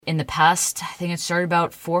in the past, I think it started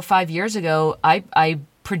about 4 or 5 years ago, I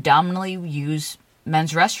predominantly use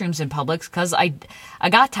men's restrooms in Publix because I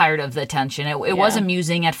got tired of the attention. It was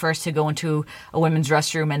amusing at first to go into a women's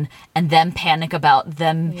restroom and them panic about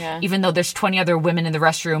them, even though there's 20 other women in the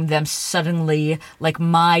restroom, them suddenly, like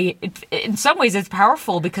in some ways it's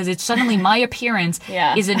powerful because it's suddenly my appearance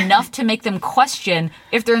is enough to make them question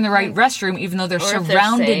if they're in the right restroom, even though they're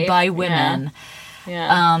surrounded by women.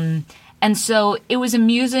 And so it was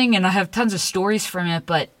amusing, and I have tons of stories from it,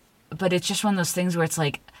 but it's just one of those things where it's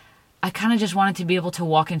like, I kind of just wanted to be able to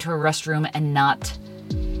walk into a restroom and not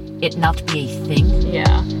be a thing.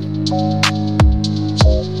 Yeah.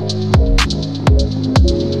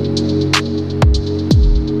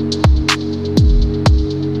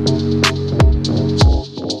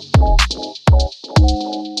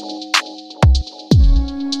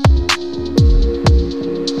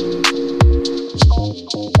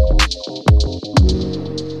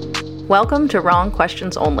 Welcome to Wrong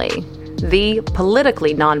Questions Only, the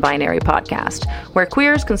politically non-binary podcast, where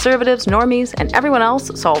queers, conservatives, normies, and everyone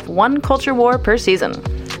else solve one culture war per season.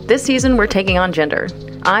 This season, we're taking on gender.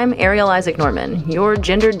 I'm Arielle Isaac Norman, your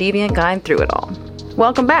gender deviant guide through it all.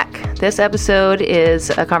 Welcome back. This episode is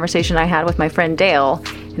a conversation I had with my friend Dale,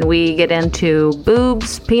 and we get into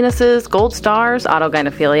boobs, penises, gold stars,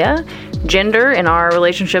 autogynephilia, gender in our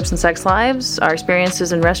relationships and sex lives, our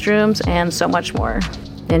experiences in restrooms, and so much more.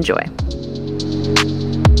 Enjoy.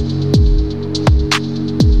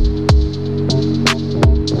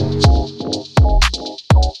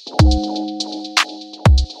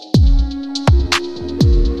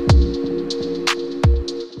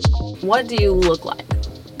 What do you look like?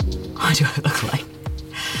 What do I look like?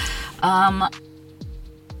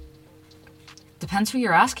 Depends who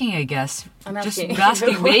you're asking, I guess. I'm asking Just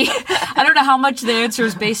asking me. I don't know how much the answer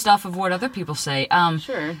is based off of what other people say.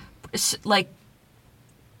 Sure. Like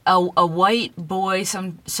a white boy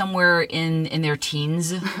somewhere in their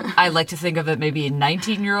teens. I like to think of it maybe a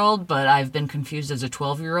 19-year-old, but I've been confused as a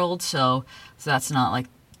 12-year-old, so that's not like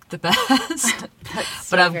the best.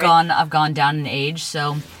 But I've gone down in age,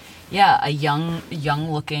 so yeah, a young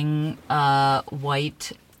looking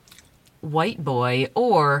white boy,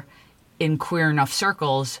 or in queer enough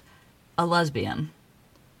circles, a lesbian.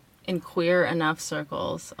 In queer enough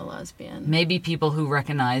circles, a lesbian. Maybe people who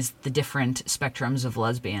recognize the different spectrums of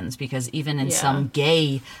lesbians, because even in some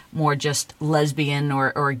gay, more just lesbian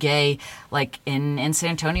or gay, like in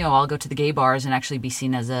San Antonio, I'll go to the gay bars and actually be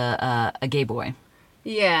seen as a gay boy.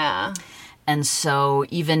 Yeah. And so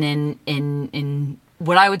even in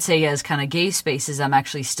what I would say as kind of gay spaces, I'm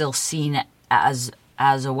actually still seen as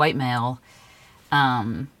a white male,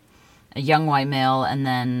 a young white male, and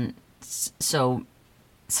then so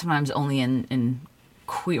sometimes only in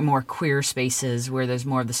more queer spaces where there's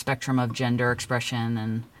more of the spectrum of gender expression,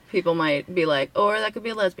 and people might be like, or that could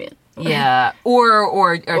be a lesbian. Yeah,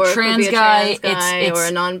 or a trans guy. It's or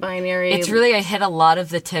a non-binary. It's really, I hit a lot of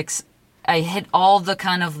the ticks. I hit all the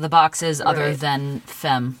kind of the boxes other than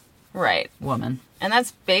femme. Right. Woman. And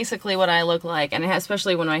that's basically what I look like, and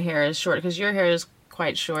especially when my hair is short, because your hair is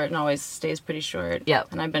quite short and always stays pretty short.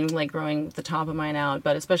 Yep. And I've been like growing the top of mine out,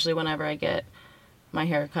 but especially whenever I get my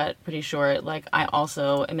hair cut pretty short, like I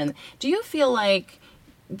also am in. Do you feel like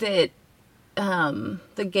that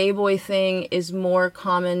the gay boy thing is more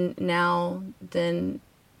common now than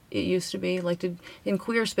it used to be? Like, in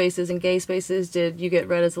queer spaces and gay spaces, did you get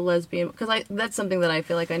read as a lesbian? Because that's something that I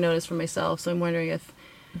feel like I noticed for myself, so I'm wondering if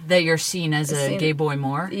that you're seen as a gay boy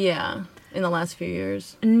more? Yeah, in the last few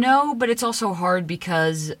years. No, but it's also hard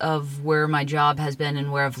because of where my job has been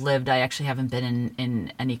and where I've lived. I actually haven't been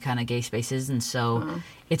in any kind of gay spaces, and so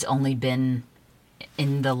it's only been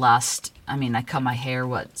in the last, I mean, I cut my hair,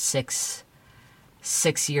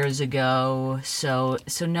 6 years ago, so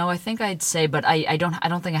no, I think I'd say, but I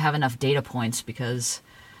don't think I have enough data points because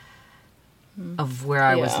of where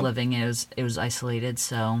I was living. It was isolated,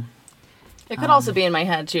 so... It could also be in my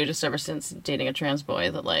head, too, just ever since dating a trans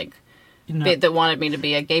boy that, like, that wanted me to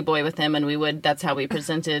be a gay boy with him, and that's how we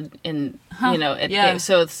presented in, gay.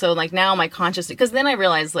 So, like, now my conscious, because then I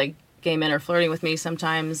realized, like, gay men are flirting with me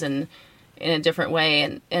sometimes and in a different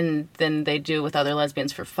way, and then they do with other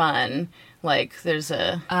lesbians for fun. Like, there's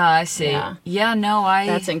a... I see. Yeah, no,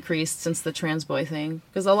 That's increased since the trans boy thing.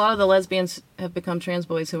 Because a lot of the lesbians have become trans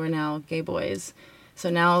boys who are now gay boys. So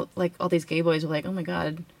now, like, all these gay boys are like, oh my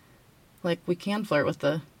god... Like, we can flirt with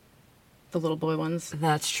the little boy ones.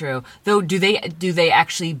 That's true. Though, do they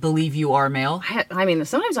actually believe you are male? I mean,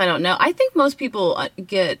 sometimes I don't know. I think most people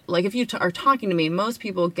get, like, if you are talking to me, most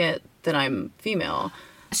people get that I'm female.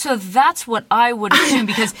 So that's what I would assume,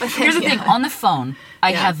 because here's the thing. On the phone,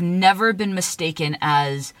 I have never been mistaken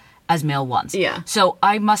as male once. Yeah. So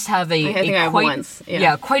I must have I have quite, once.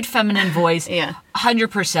 Yeah. quite feminine voice. Yeah.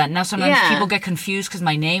 100%. Now sometimes people get confused because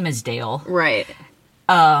my name is Dale. Right.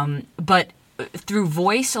 But through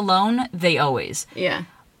voice alone, they always. Yeah.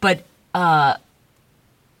 But,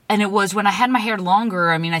 and it was when I had my hair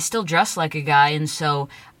longer, I mean, I still dressed like a guy, and so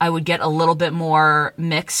I would get a little bit more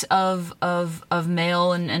mix of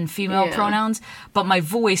male and female pronouns, but my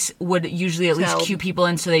voice would usually at least cue people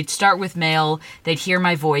in, so they'd start with male, they'd hear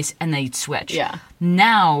my voice, and they'd switch. Yeah.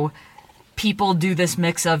 Now, people do this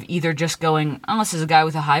mix of either just going, oh, this is a guy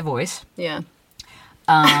with a high voice. Yeah.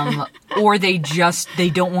 Or they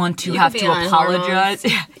don't want to have to apologize.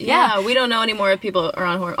 Yeah, we don't know anymore if people are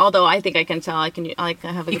on hormones. Although I think I can tell. I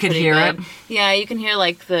have a you could hear it. Yeah, you can hear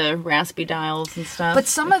like the raspy dials and stuff. But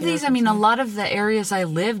some of these, I mean, a lot of the areas I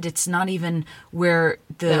lived, it's not even where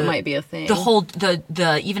that might be a thing. The whole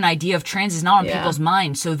the even idea of trans is not on people's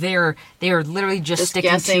minds. So they are literally just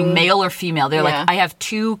sticking to male or female. They're like, I have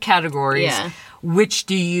two categories. Yeah. Which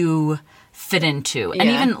do you fit into? And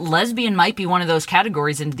even lesbian might be one of those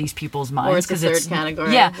categories into these people's minds. Or it's the third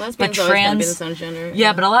category. Yeah, Lesbian's but trans, be its own gender.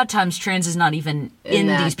 Yeah, but a lot of times trans is not even in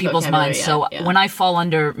these people's minds. So when I fall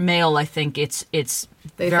under male, I think it's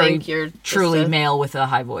they very think you're truly male with a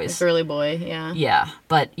high voice. A girly boy, yeah. Yeah,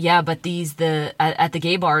 but these at the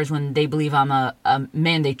gay bars, when they believe I'm a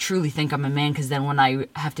man, they truly think I'm a man, because then when I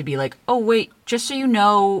have to be like, oh wait, just so you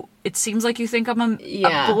know, it seems like you think I'm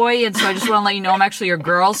a boy, and so I just want to let you know I'm actually your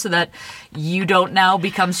girl, so that you don't now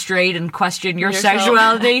become straight and question your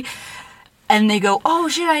sexuality. And they go, oh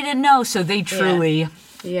shit, I didn't know. So they truly,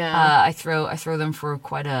 I throw them for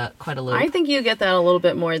quite a loop. I think you get that a little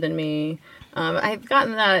bit more than me. I've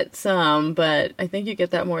gotten that some, but I think you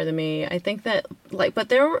get that more than me. I think that, but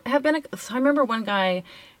there have been I remember one guy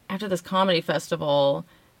after this comedy festival,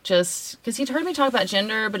 just because he'd heard me talk about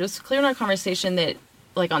gender, but it was clear in our conversation that,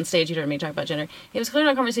 like on stage, he'd heard me talk about gender. It was clear in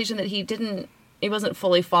our conversation that he wasn't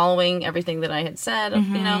fully following everything that I had said,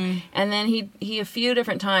 you know? And then he a few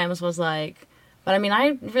different times was like, but I mean,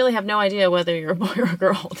 I really have no idea whether you're a boy or a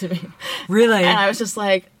girl to me. Really? And I was just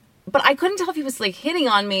like, but I couldn't tell if he was like hitting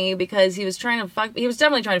on me, because he was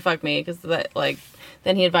definitely trying to fuck me, because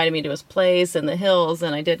then he invited me to his place in the hills,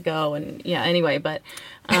 and I did go, and anyway, but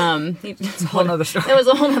it's a whole other story. It was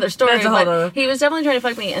a whole other story. He was definitely trying to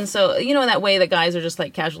fuck me, and so in that way that guys are just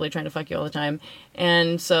like casually trying to fuck you all the time,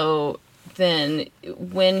 and so then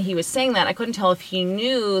when he was saying that, I couldn't tell if he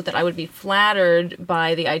knew that I would be flattered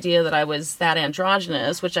by the idea that I was that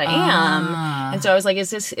androgynous, which I am, and so I was like,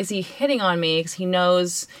 is he hitting on me because he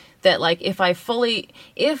knows that, like, if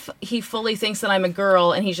he fully thinks that I'm a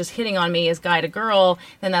girl and he's just hitting on me as guy to girl,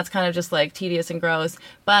 then that's kind of just like tedious and gross.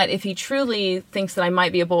 But if he truly thinks that I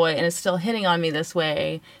might be a boy and is still hitting on me this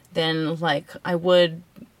way, then like I would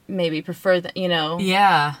maybe prefer that,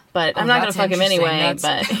 Yeah. But I'm not going to fuck him anyway,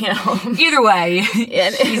 but either way.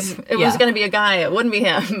 It was going to be a guy, it wouldn't be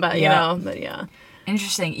him, but but yeah.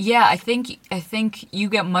 Interesting. Yeah, I think you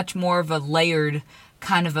get much more of a layered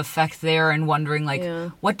kind of effect there, and wondering like,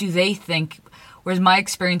 what do they think? Whereas my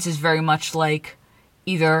experience is very much like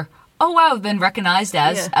either, oh wow, I've been recognized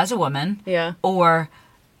as a woman, or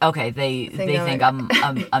okay, they think I'm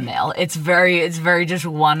a male. It's very just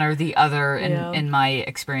one or the other in my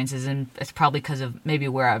experiences, and it's probably because of maybe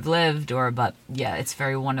where I've lived, but it's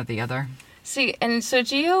very one or the other. See, and so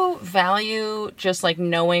do you value just like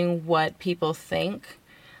knowing what people think?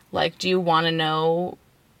 Like, do you want to know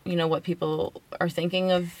what people are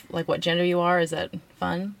thinking of, like, what gender you are? Is that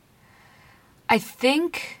fun? I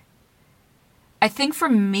think for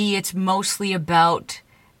me, it's mostly about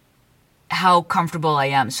how comfortable I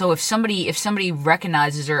am. So if somebody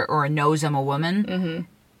recognizes or knows I'm a woman,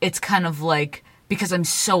 it's kind of like, because I'm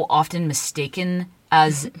so often mistaken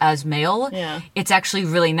as male, it's actually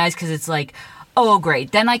really nice, because it's like, oh,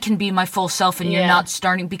 great, then I can be my full self, and you're not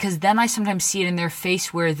starting, because then I sometimes see it in their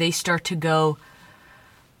face where they start to go,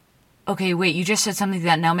 okay, wait, you just said something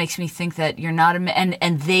that now makes me think that you're not a man,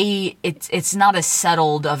 and it's not as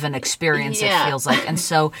settled of an experience, it feels like. And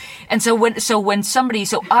so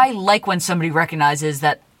I like when somebody recognizes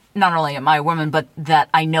that not only am I a woman, but that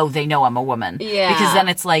I know they know I'm a woman. Yeah. Because then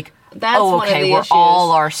it's like, we're issues.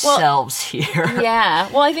 All ourselves here. Yeah.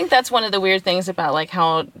 Well, I think that's one of the weird things about like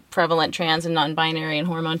how prevalent trans and non-binary and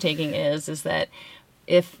hormone taking is that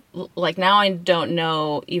if, like, now I don't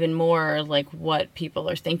know even more, like, what people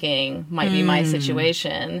are thinking might be my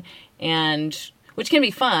situation, and which can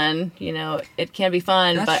be fun, you know, it can be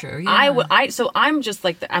fun. That's but true, yeah. so I'm just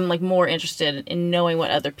like, I'm like more interested in knowing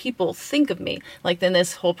what other people think of me. Like then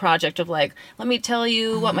this whole project of like, let me tell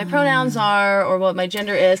you what my pronouns are or what my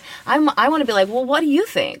gender is. I want to be like, well, what do you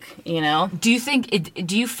think? You know? Do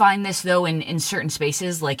you find this though in certain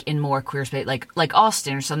spaces, like in more queer space, like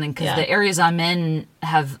Austin or something? Because the areas I'm in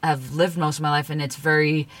have lived most of my life, and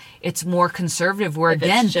it's more conservative. Where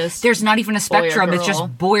again, there's not even a spectrum; it's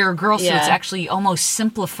just boy or girl. So it's actually almost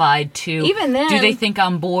simplified to even then. Do they think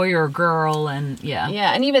I'm boy or girl? And yeah,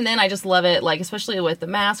 and even then, I just love it. Like especially with the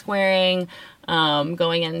mask wearing.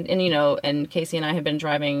 Going in, and you know, and Casey and I have been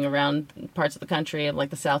driving around parts of the country, of like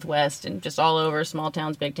the Southwest, and just all over, small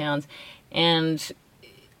towns, big towns, and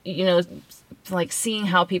you know, like seeing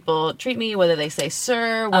how people treat me, whether they say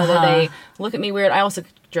sir, whether they look at me weird. I also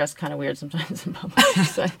dress kind of weird sometimes in public.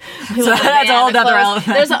 So that's a whole other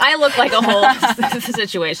element. I look like a whole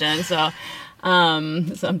situation. So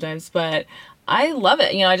sometimes, but. I love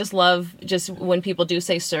it. You know, I just love just when people do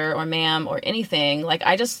say sir or ma'am or anything. Like,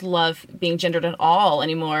 I just love being gendered at all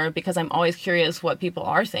anymore because I'm always curious what people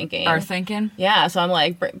are thinking. Yeah. So I'm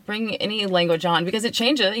like, bring any language on because it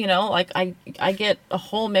changes, you know, like I get a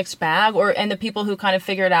whole mixed bag and the people who kind of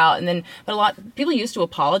figure it out. And then, but people used to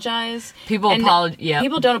apologize. People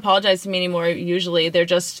don't apologize to me anymore. Usually they're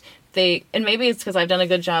just, and maybe it's because I've done a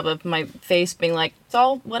good job of my face being like, it's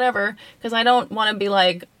all whatever. Because I don't want to be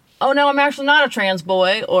like, oh no, I'm actually not a trans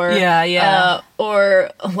boy, or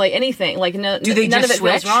or like anything. Like none of it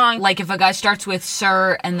feels wrong. Like if a guy starts with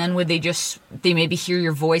sir, and then would they maybe hear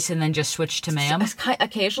your voice and then just switch to ma'am?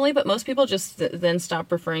 Occasionally, but most people just then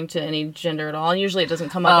stop referring to any gender at all. And usually it doesn't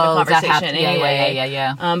come up in a conversation anyway.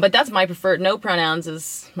 Yeah. But that's my preferred. No pronouns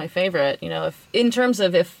is my favorite. You know, in terms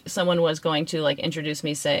of if someone was going to like introduce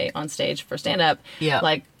me, say on stage for stand up,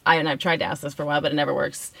 like. I've tried to ask this for a while, but it never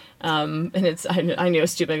works. And I knew it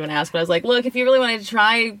was stupid when I asked, but I was like, look, if you really wanted to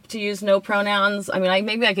try to use no pronouns, I mean, I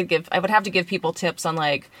would have to give people tips on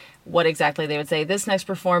like what exactly they would say. This next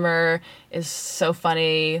performer is so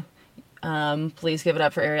funny. Please give it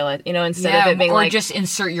up for Arielle. You know, instead of it being or just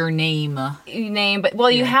insert your name.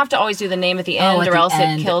 But you have to always do the name at the end, or else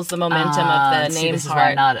it kills the momentum of the name this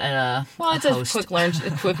part. Is why I'm not it's host.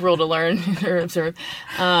 a quick rule to learn or observe.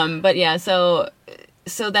 But yeah, so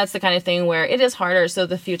that's the kind of thing where it is harder. So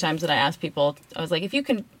the few times that I asked people, I was like, if you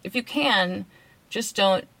can, just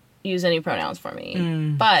don't use any pronouns for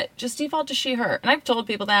me. But just default to she, her. And I've told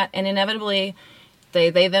people that, and inevitably they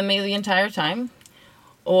them me the entire time.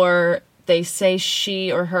 Or they say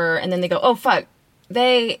she or her, and then they go, oh, fuck,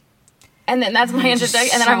 they... And then that's my introduction.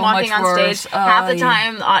 And then I'm walking on stage. Half the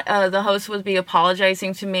time, the host would be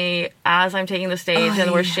apologizing to me as I'm taking the stage,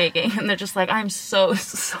 and we're shaking. And they're just like, I'm so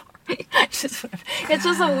sorry. It's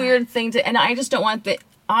just a weird thing and I just don't want the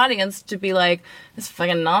audience to be like this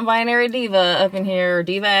fucking non-binary diva up in here, or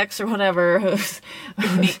diva X or whatever,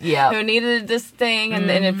 who needed this thing, and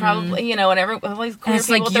it probably, you know, and all these queer it's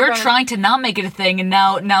people. Like you're trying to not make it a thing, and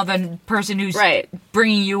now the person who's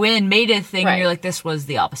bringing you in made it a thing, and you're like, this was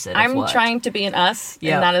the opposite. I'm trying to be an us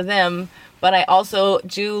and not a them, but I also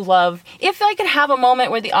do love if I could have a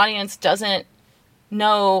moment where the audience doesn't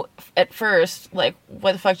know at first like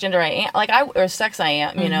what the fuck gender I am, like or sex I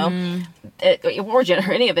am, you know, or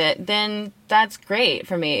gender, any of it, then that's great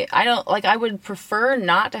for me. I would prefer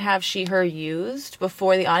not to have she, her used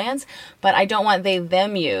before the audience, but I don't want they,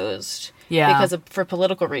 them used. Because for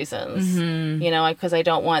political reasons, you know, because I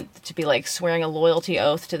don't want to be like swearing a loyalty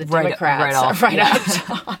oath to the Democrats right up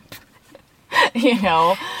top. You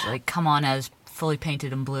know, like come on as fully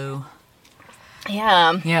painted in blue.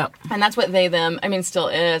 Yeah. And that's what they, them, I mean, still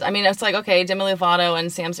is. I mean, it's like, okay, Demi Lovato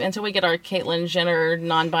and Sam, until we get our Caitlyn Jenner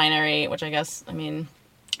non-binary, which I guess, I mean,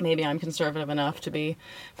 maybe I'm conservative enough to be,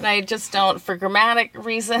 but I just don't, for grammatic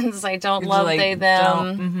reasons, I don't love like, they,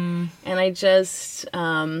 them. And I just,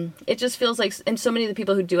 it just feels like, and so many of the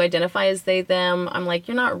people who do identify as they, them, I'm like,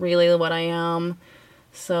 you're not really what I am.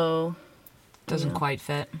 So. Doesn't quite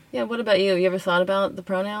fit. Yeah, what about you? You ever thought about the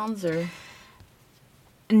pronouns or?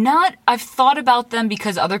 I've thought about them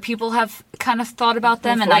because other people have kind of thought about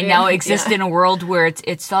them, and I now exist in a world where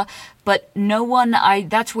it's thought, but no one,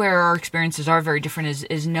 that's where our experiences are very different,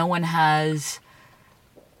 is no one has,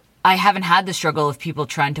 I haven't had the struggle of people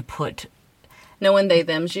trying to put. No one they,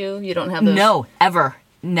 thems you? You don't have those? No, ever.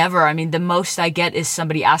 Never. I mean, the most I get is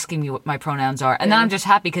somebody asking me what my pronouns are, and then I'm just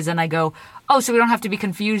happy because then I go, oh, so we don't have to be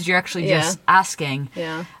confused, you're actually just asking.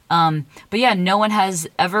 But yeah, no one has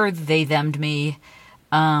ever they, them'd me.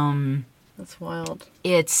 That's wild.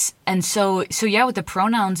 So yeah, with the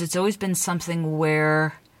pronouns, it's always been something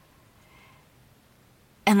where,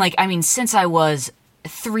 and like, I mean, since I was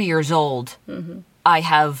 3 years old, I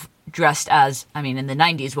have dressed as, I mean, in the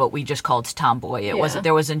 90s, what we just called tomboy.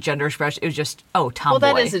 There wasn't gender expression. It was just, tomboy. Well,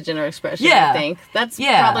 that is a gender expression, I think. That's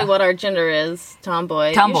probably what our gender is,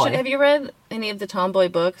 tomboy. Have you read any of the tomboy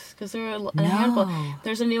books? Because there are a handful.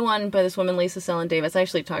 There's a new one by this woman, Lisa Sellen Davis. I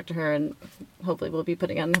actually talked to her, and hopefully we'll be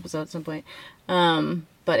putting out an episode at some point.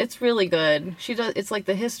 But it's really good. It's like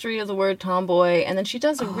the history of the word tomboy, and then she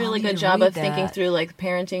does a really good job of thinking through like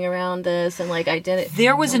parenting around this and like identity.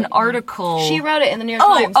 There was an article. She wrote it in the New York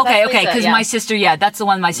Times. Okay, because my sister, that's the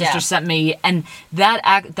one my sister sent me, and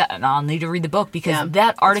and I'll need to read the book because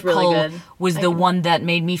that article really was the one that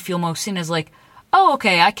made me feel most seen as like,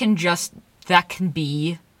 that can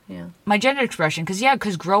be my gender expression.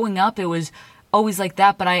 Because growing up it was always like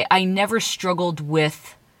that, but I never struggled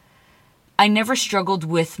with. I never struggled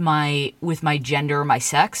with my gender or my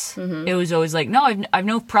sex. Mm-hmm. It was always like, no, I've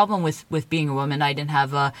no problem with being a woman. I didn't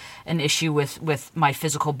have an issue with my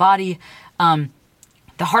physical body. The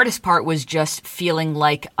hardest part was just feeling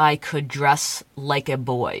like I could dress like a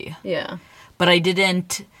boy. Yeah. But I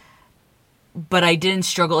didn't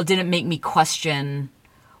struggle. It didn't make me question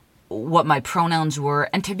what my pronouns were.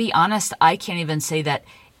 And to be honest, I can't even say that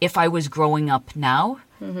if I was growing up now,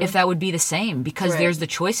 if that would be the same, because there's the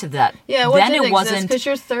choice of that. Yeah, then it wasn't, because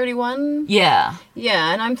you're 31. Yeah,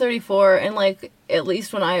 and I'm 34, and like at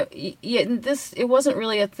least when it wasn't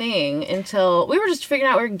really a thing until we were just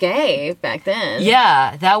figuring out we're gay back then.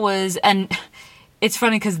 Yeah, that was, and it's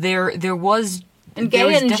funny because there was. And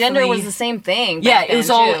gay and gender was the same thing. Yeah, it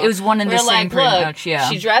was one and the same pretty much. Yeah,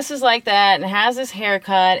 she dresses like that and has this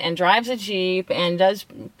haircut and drives a Jeep and does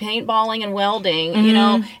paintballing and welding. Mm-hmm. You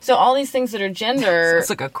know, so all these things that are gender. It's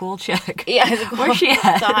like a cool chick. Yeah, where's she at?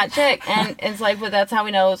 It's a hot chick, and it's like, but that's how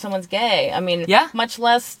we know someone's gay. I mean, much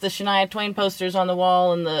less the Shania Twain posters on the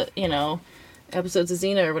wall and the episodes of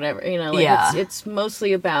Xena or whatever. It's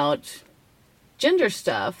mostly about gender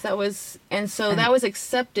stuff. That was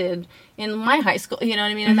accepted in my high school, you know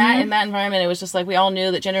what I mean? In that environment, it was just like we all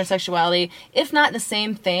knew that gender and sexuality, if not the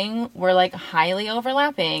same thing, were like highly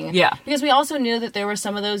overlapping. Yeah. Because we also knew that there were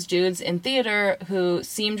some of those dudes in theater who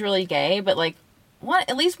seemed really gay, but like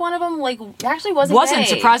at least one of them like actually wasn't gay.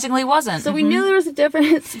 Surprisingly wasn't. So we knew there was a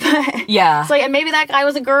difference, but it's like, and maybe that guy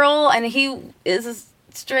was a girl and he is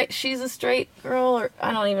she's a straight girl, or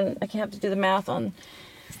I can't have to do the math on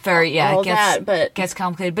it gets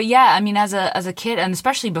complicated. But yeah, I mean, as a kid, and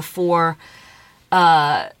especially before,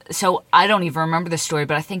 so I don't even remember the story,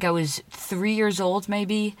 but I think I was 3 years old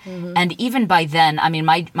maybe. Mm-hmm. And even by then, I mean,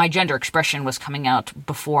 my gender expression was coming out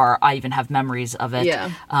before I even have memories of it. Yeah.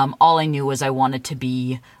 All I knew was I wanted to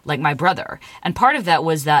be like my brother. And part of that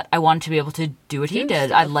was that I wanted to be able to do what he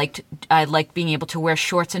did. I liked being able to wear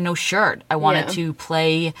shorts and no shirt. I wanted to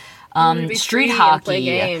play street hockey, play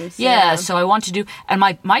games. Yeah, so I want to do, and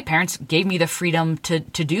my parents gave me the freedom to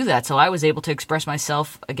do that, so I was able to express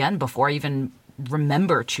myself again before I even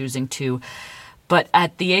remember choosing to. But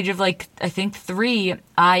at the age of like I think 3,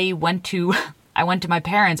 I went to my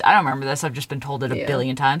parents. I don't remember this. I've just been told it a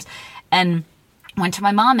billion times, and went to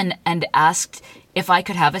my mom and asked if I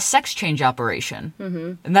could have a sex change operation.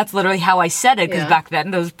 Mm-hmm. And that's literally how I said it, because back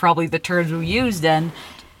then those were probably the terms we used. And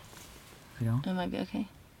it might be okay.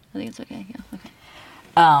 I think it's okay. Yeah. Okay.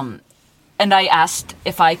 And I asked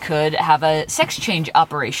if I could have a sex change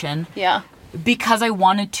operation. Yeah. Because I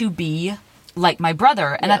wanted to be like my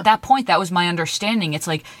brother. And at that point, that was my understanding. It's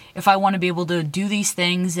like, if I want to be able to do these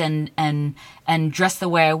things and dress the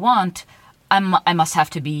way I want, I must have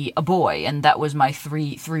to be a boy. And that was my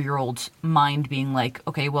three-year-old mind being like,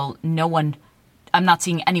 okay, well, I'm not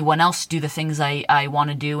seeing anyone else do the things I want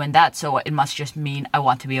to do, and that, so it must just mean I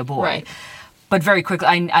want to be a boy. Right. But very quickly,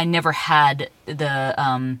 I never had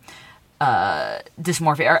the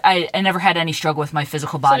dysmorphia, or I never had any struggle with my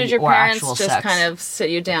physical body or actual sex. So did your parents just kind of sit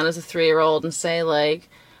you down as a 3-year-old and say, like,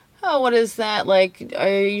 oh, what is that? Like,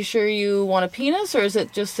 are you sure you want a penis, or is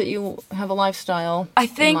it just that you have a lifestyle? I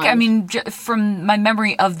think, from my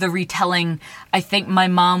memory of the retelling, I think my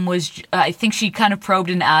mom I think she kind of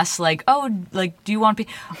probed and asked, like, oh, like, do you want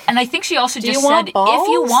penis? And I think she also just said, if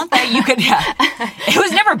you want that, you could, It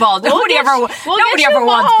was never balls. Nobody ever wants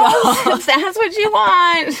balls. If that's what you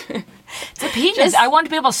want. It's a penis. I want to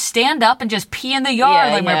be able to stand up and just pee in the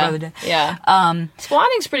yard like my brother did. Yeah.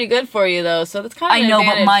 Squatting's pretty good for you, though, so that's kind of an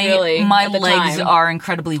advantage, but my legs are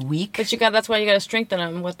incredibly weak. But that's why you got to strengthen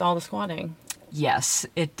them with all the squatting. Yes,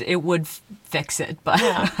 it would fix it, but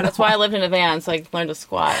that's why I lived in a van, so I learned to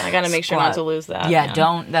squat. I got to make sure not to lose that. Yeah,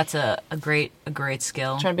 don't. That's a great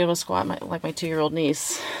skill. I'm trying to be able to squat like my 2-year-old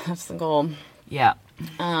niece. That's the goal. Yeah.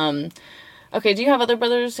 Okay, do you have other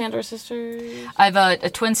brothers and or sisters? I have a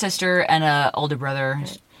twin sister and an older brother,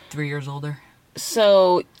 3 years older.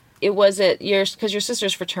 So it was because your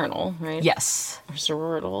sister's fraternal, right? Yes. Or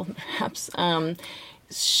sororital, perhaps.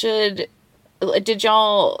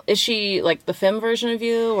 Is she like the femme version of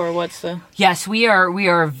you, or what's the? Yes, we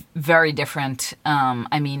are very different.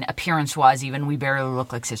 I mean, appearance-wise, even we barely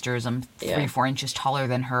look like sisters. I'm 3-4 inches taller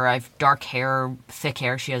than her. I have dark hair, thick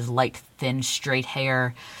hair. She has light, thin, straight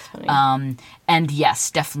hair. And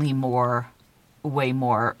yes, definitely way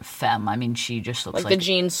more femme. I mean, she just looks like the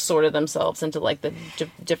genes sorted themselves into like the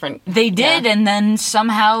different. They did, and then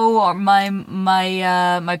somehow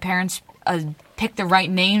my parents pick the right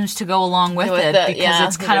names to go along with it, because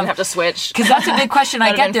it's kind of have to switch, because that's a big question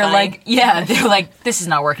I get. They're like, this is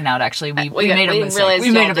not working out actually. We made a mistake. We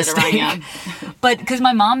made a mistake. But because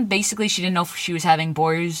my mom basically, she didn't know if she was having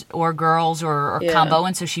boys or girls or combo,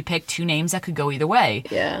 and so she picked 2 names that could go either way.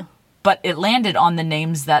 Yeah. But it landed on the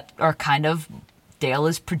names that are kind of, Dale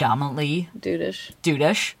is predominantly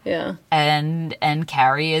dudish. Yeah. And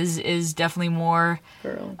Carrie is definitely more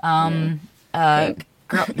girl. Pink.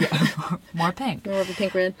 Girl, more pink. More of a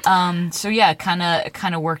pink red. So yeah, kind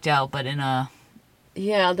of worked out, but in a.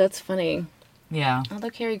 Yeah, that's funny. Yeah. Although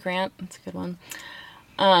Cary Grant, that's a good one.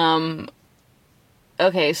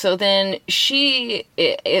 Okay, so then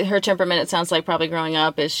her temperament, it sounds like probably growing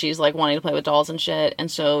up, is she's like wanting to play with dolls and shit,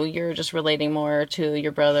 and so you're just relating more to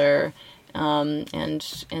your brother, and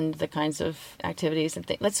the kinds of activities and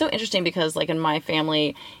things. That's so interesting because like in my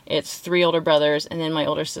family, it's 3 older brothers and then my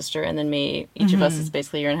older sister and then me. Each of us is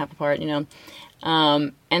basically a year and a half apart, you know.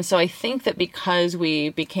 And so I think that because we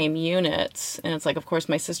became units, and it's like, of course,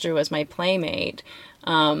 my sister was my playmate,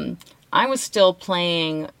 I was still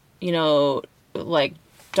playing, you know, like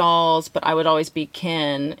dolls, but I would always be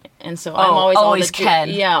Ken, and so I'm always Ken.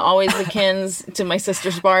 Yeah, always the Kens to my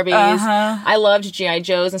sister's Barbies. I loved GI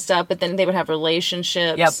Joes and stuff, but then they would have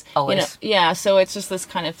relationships. Yep, always. You know, yeah, so it's just this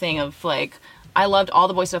kind of thing of like, I loved all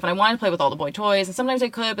the boy stuff, and I wanted to play with all the boy toys, and sometimes I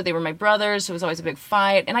could, but they were my brothers, so it was always a big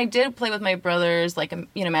fight. And I did play with my brothers, like, you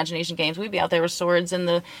know, imagination games. We'd be out there with swords in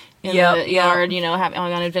the yard, you know,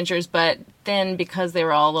 going on adventures. But then because they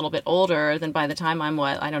were all a little bit older, then by the time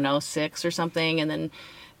I'm 6 or something, and then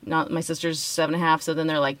not my sister's 7.5, so then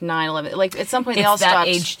they're like 9, 11. Like at some point they all stopped.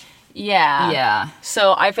 Age. Yeah.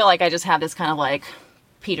 So I feel like I just have this kind of like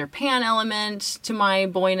Peter Pan element to my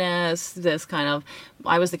boyness. This kind of,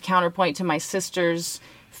 I was the counterpoint to my sister's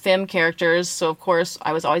femme characters, so of course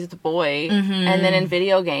I was always the boy. And then in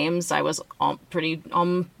video games, I was pretty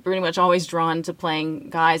much always drawn to playing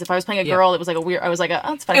guys. If I was playing a girl, it was like a weird. I was like,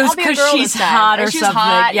 oh, it's funny. It was because she's hot or something.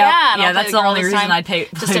 Hot. Yeah, that's the only reason I play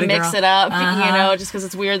just to mix it up. You know, just because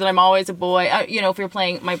it's weird that I'm always a boy. You know, if we were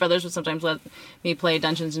playing, my brothers would sometimes let me play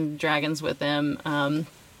Dungeons and Dragons with them,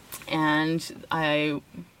 and I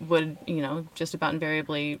would, you know, just about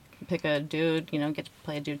invariably pick a dude, you know, get to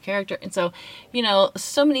play a dude character. And so, you know,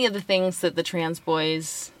 so many of the things that the trans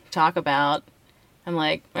boys talk about, I'm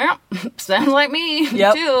like, well, sounds like me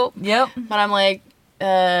too. Yep. But I'm like,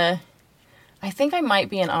 I think I might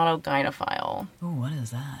be an autogynephile. Oh, what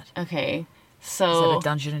is that? Okay, so... Is that a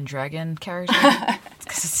Dungeon and Dragon character?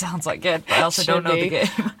 Because it sounds like it, but I also don't know the game.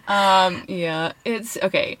 Yeah, it's...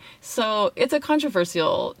 Okay, so it's a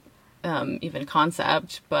controversial... even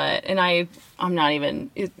concept, but, and I'm not even,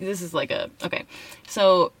 this is like okay.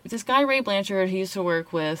 So this guy, Ray Blanchard, he used to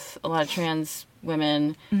work with a lot of trans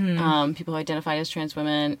women, people who identified as trans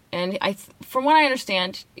women, and from what I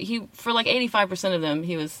understand, for like 85% of them,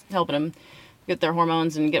 he was helping them get their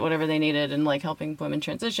hormones and get whatever they needed and like helping women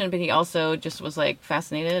transition, but he also just was like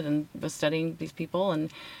fascinated and was studying these people, and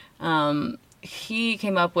he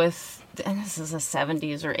came up with, and this is the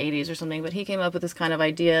 70s or 80s or something, but he came up with this kind of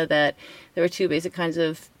idea that there were 2 basic kinds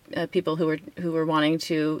of people who were wanting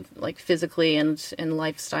to like physically and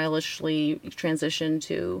lifestylishly transition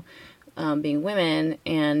to being women,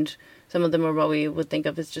 and some of them were what we would think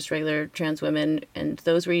of as just regular trans women, and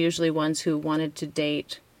those were usually ones who wanted to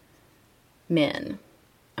date men.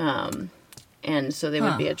 And so they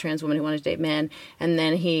would be a trans woman who wanted to date men, and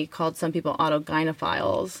then he called some people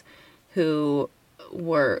autogynephiles, who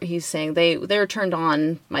were, he's saying they're turned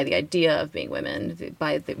on by the idea of being women,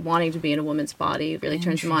 by wanting to be in a woman's body, really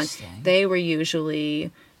turns them on. They were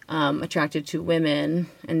usually attracted to women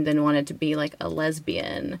and then wanted to be like a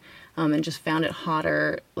lesbian, and just found it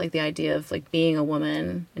hotter, like the idea of like being a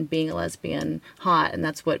woman and being a lesbian hot, and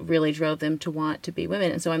that's what really drove them to want to be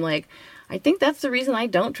women. And so I'm like, I think that's the reason I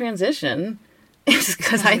don't transition. It's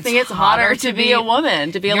because I think it's hotter to be a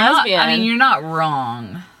woman, to be a lesbian. I mean, you're not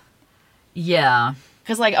wrong. Yeah.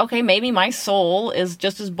 Because, like, okay, maybe my soul is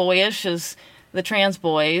just as boyish as the trans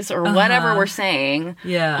boys or whatever we're saying.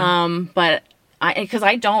 Yeah. But because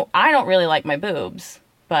I don't really like my boobs,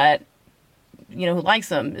 but who likes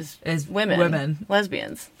them is women.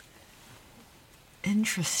 Lesbians.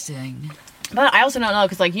 Interesting. But I also don't know,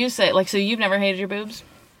 because like you say, like, so you've never hated your boobs?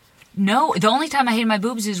 No, the only time I hated my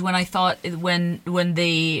boobs is when I thought when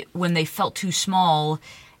they felt too small,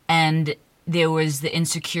 and there was the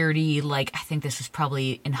insecurity. Like, I think this was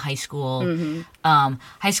probably in high school. Mm-hmm.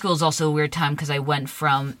 High school is also a weird time because I went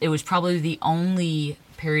from, it was probably the only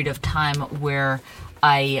period of time where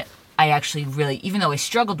I actually really, even though I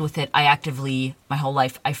struggled with it, I actively, my whole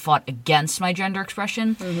life, I fought against my gender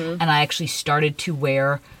expression, and I actually started to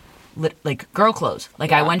wear like girl clothes.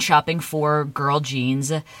 Like, I went shopping for girl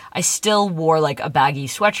jeans. I still wore like a baggy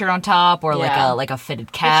sweatshirt on top, or like a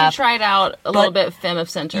fitted cap. But you tried out a little bit femme of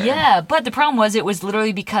center. Yeah, but the problem was, it was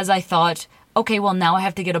literally because I thought, okay, well, now I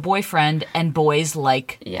have to get a boyfriend, and boys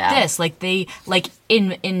like this. Like, they, like,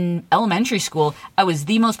 in elementary school, I was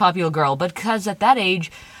the most popular girl, but because at that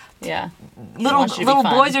age, little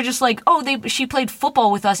boys are just like, oh, she played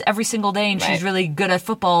football with us every single day, and she's really good at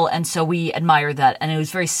football, and so we admire that. And it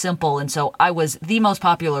was very simple, and so I was the most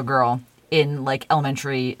popular girl in, like,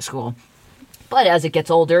 elementary school. But as it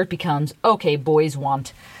gets older, it becomes, okay, boys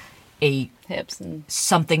want a hips and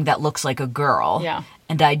something that looks like a girl. Yeah.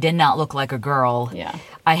 And I did not look like a girl. Yeah.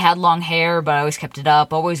 I had long hair, but I always kept it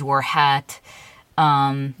up, always wore a hat.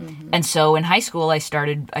 And so in high school, I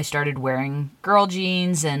started wearing girl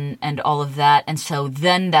jeans and all of that. And so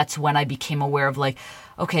then that's when I became aware of, like,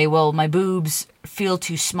 okay, well, my boobs feel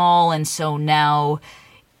too small. And so now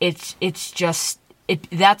it's just,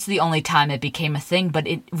 that's the only time it became a thing, but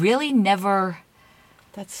it really never.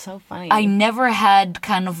 That's so funny. I never had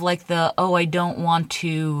kind of like I don't want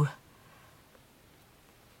to,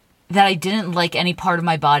 that I didn't like any part of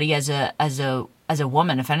my body as a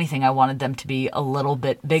woman. If anything, I wanted them to be a little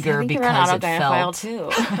bit bigger because it felt too.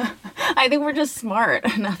 I think we're just smart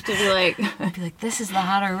enough to be like, this is the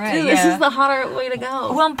hotter way. Dude, this is the hotter way to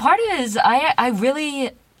go. Well, part of it is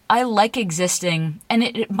I like existing, and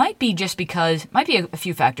it might be just because, might be a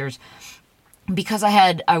few factors, because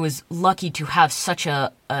I was lucky to have such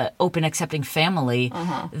a open, accepting family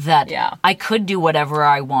that I could do whatever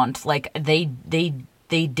I want. Like, they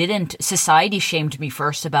didn't, society shamed me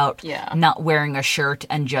first about not wearing a shirt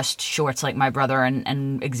and just shorts like my brother,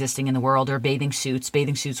 and existing in the world, or bathing suits.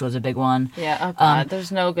 Bathing suits was a big one. Yeah, oh God,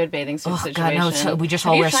 there's no good bathing suit situation. God, no, we just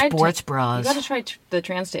all wear sports bras. You got to try the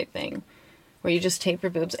trans tape thing, where you just tape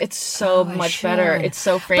your boobs. It's so much better. It's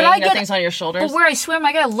so freeing. Nothing's on your shoulders. But where I swim,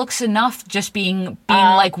 I get looks enough just being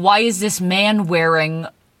like, why is this man wearing...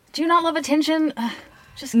 Do you not love attention?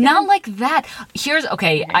 Just not like that.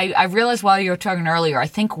 I realized while you were talking earlier, I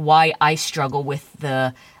think why I struggle with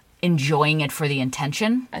the enjoying it for the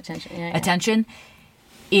attention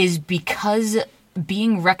is because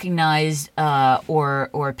being recognized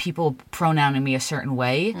or people pronouncing me a certain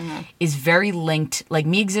way is very linked. Like,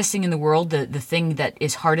 me existing in the world, the thing that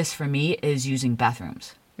is hardest for me is using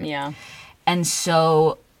bathrooms. Yeah. And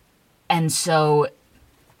so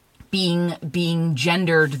being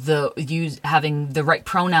gendered, having the right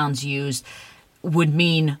pronouns used would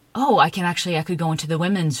mean, I could go into the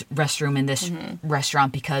women's restroom in this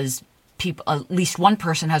restaurant because at least one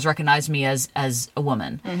person has recognized me as a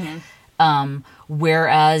woman.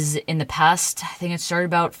 Whereas in the past, I think it started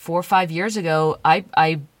about 4 or 5 years ago,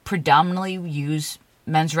 I predominantly use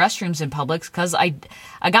men's restrooms in Publix because I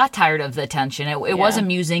got tired of the attention. It was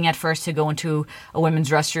amusing at first to go into a women's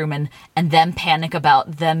restroom and them panic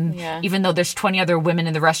about them, even though there's 20 other women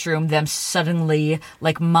in the restroom, them suddenly,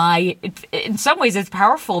 like, in some ways it's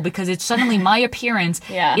powerful because it's suddenly my appearance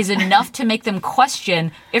is enough to make them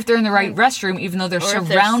question if they're in the right restroom, even though they're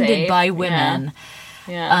surrounded by women.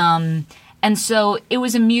 And so it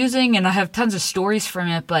was amusing, and I have tons of stories from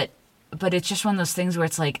it, but it's just one of those things where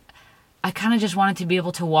it's like, I kind of just wanted to be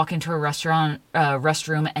able to walk into a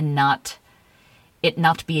restroom and not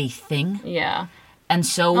be a thing. Yeah. And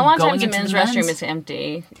so a lot of going times into the men's restroom is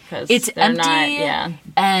empty because it's empty. Not,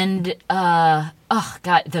 And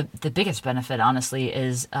God, the biggest benefit, honestly,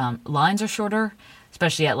 is lines are shorter,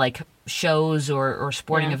 especially at like shows or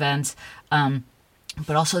sporting events.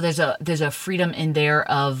 But also there's a freedom in there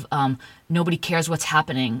of nobody cares what's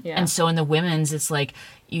happening. And so in the women's, it's like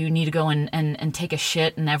you need to go and take a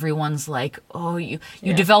shit, and everyone's like, you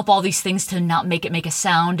develop all these things to not make it make a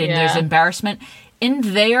sound, and there's embarrassment.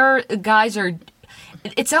 In there, guys are...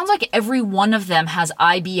 It sounds like every one of them has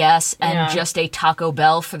IBS and just a Taco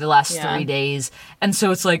Bell for the last 3 days. And so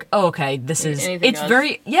it's like, it's goes.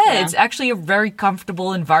 Very, it's actually a very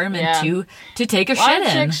comfortable environment to take a shit in.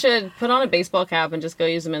 Chicks should put on a baseball cap and just go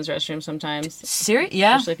use the men's restroom sometimes.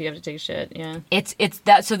 Yeah. Especially if you have to take a shit, It's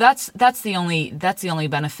that, so that's the only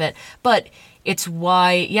benefit. But it's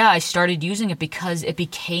why, I started using it because it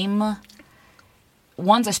became...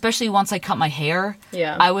 especially once I cut my hair,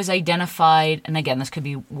 I was identified, and again, this could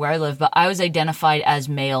be where I live, but I was identified as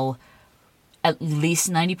male at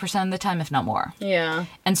least 90% of the time, if not more. Yeah.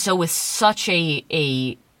 And so with such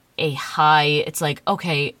a high, it's like,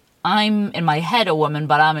 okay, I'm in my head a woman,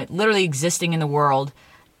 but I'm literally existing in the world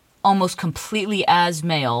almost completely as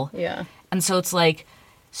male. Yeah. And so it's like,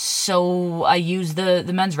 so I use the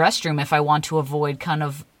men's restroom if I want to avoid kind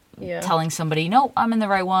of telling somebody, no, I'm in the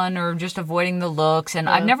right one, or just avoiding the looks. And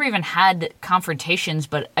I've never even had confrontations,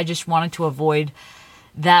 but I just wanted to avoid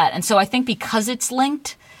that. And so I think because it's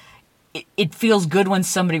linked, it feels good when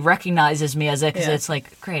somebody recognizes me as it, because it's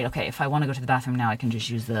like, great, okay, if I want to go to the bathroom now, I can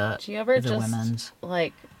just use the Do you ever the just, women's.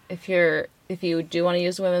 Like, if you do want to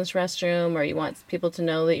use the women's restroom, or you want people to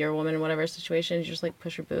know that you're a woman in whatever situation, you just, like,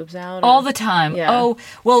 push your boobs out? All the time. Yeah. Oh,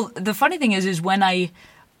 well, the funny thing is when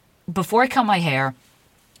before I cut my hair,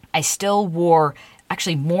 I still wore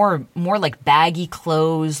actually more like baggy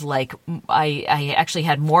clothes. Like I actually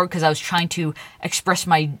had more because I was trying to express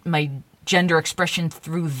my gender expression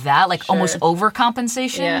through that, like almost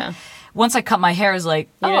overcompensation. Yeah. Once I cut my hair, I was like,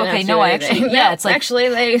 oh, okay, no, I actually, it's like... Actually,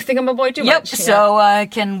 they think I'm a boy too much. So I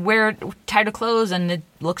can wear tighter clothes and it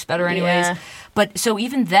looks better anyways. Yeah. But so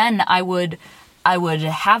even then, I would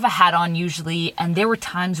have a hat on usually, and there were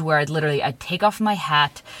times where I'd take off my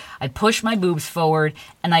hat, I'd push my boobs forward,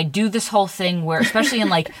 and I'd do this whole thing where, especially in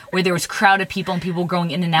like where there was crowded people and people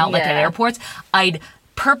going in and out, like at airports, I'd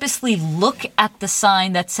purposely look at the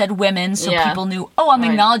sign that said women so people knew, oh, I'm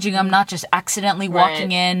acknowledging, I'm not just accidentally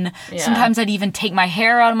walking in. Sometimes I'd even take my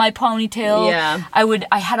hair out of my ponytail.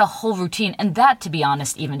 I had a whole routine, and that, to be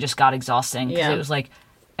honest, even just got exhausting because it was like,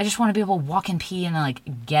 I just want to be able to walk and pee and like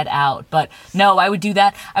get out. But no, I would do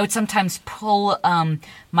that. I would sometimes pull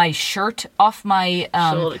my shirt off my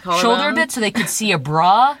shoulder a bit so they could see a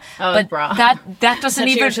bra. But bra. That doesn't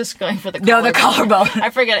even. You were just going for the collarbone. No, the collarbone. I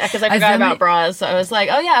forget because I forgot about bras. So I was like,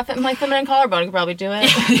 oh yeah, my feminine collarbone could probably do it.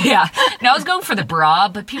 Yeah. No, I was going for the bra,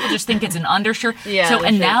 but people just think it's an undershirt. Yeah. So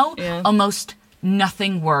now almost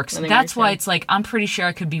nothing works. That's why it's like, I'm pretty sure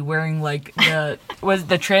I could be wearing like the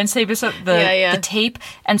trans tape or something, the tape,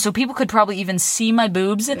 and so people could probably even see my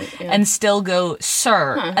boobs and still go,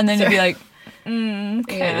 sir, and then you'd be like,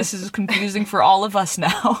 okay, this is confusing for all of us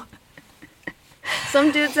now.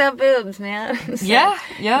 Some dudes have boobs, man. So you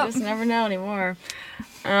just never know anymore.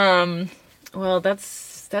 Well,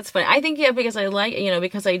 that's funny. I think because I like,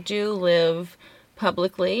 because I do live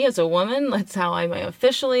publicly as a woman. That's how I'm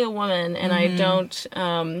officially a woman, and I don't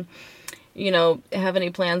have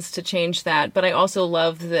any plans to change that, but I also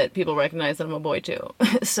love that people recognize that I'm a boy too.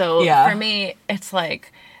 So for me, it's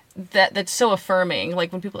like that's so affirming.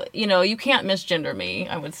 Like when people, you can't misgender me,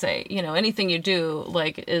 I would say, anything you do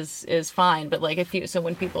like is fine. But like if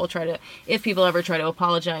people ever try to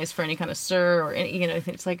apologize for any kind of sir or any,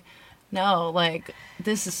 it's like, no, like,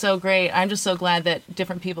 this is so great. I'm just so glad that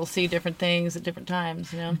different people see different things at different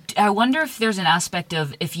times, I wonder if there's an aspect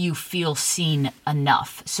of if you feel seen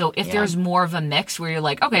enough. So if there's more of a mix where you're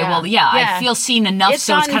like, okay, I feel seen enough,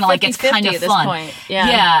 so it's kind of like, it's kind of fun. Point.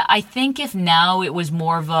 Yeah, I think if now it was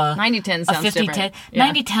more of a 90-10 sounds 50-10. Different.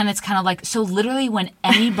 90-10, it's kind of like, so literally when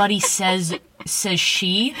anybody says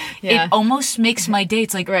she, it almost makes my day.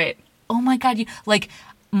 It's like, oh my God,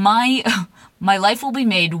 my life will be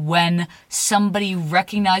made when somebody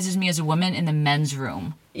recognizes me as a woman in the men's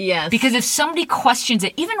room. Yes. Because if somebody questions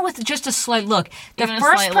it, even with just a slight look, the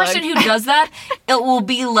first person who does that, it will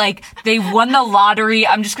be like they won the lottery.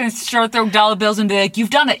 I'm just going to throw dollar bills and be like,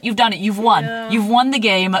 you've done it, you've won. Yeah. You've won the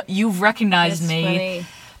game, you've recognized me. Funny.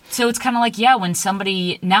 So it's kind of like, when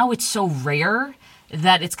somebody, now it's so rare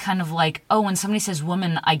that it's kind of like, oh, when somebody says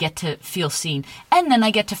woman, I get to feel seen. And then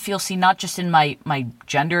I get to feel seen not just in my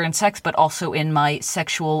gender and sex, but also in my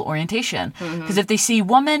sexual orientation. Because if they see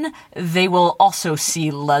woman, they will also see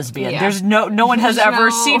lesbian. There's no one has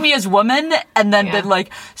ever seen me as woman and then been like,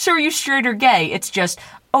 so are you straight or gay? It's just,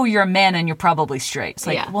 oh, you're a man and you're probably straight. It's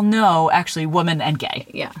like, well, no, actually woman and gay.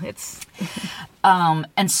 Yeah, it's...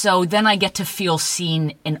 and so then I get to feel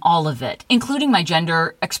seen in all of it, including my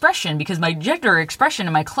gender expression, because my gender expression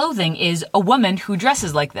in my clothing is a woman who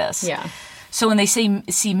dresses like this. Yeah. So when they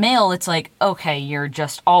see male, it's like, okay, you're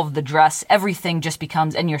just all of the dress, everything just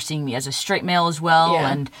becomes, and you're seeing me as a straight male as well.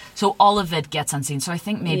 Yeah. And so all of it gets unseen. So I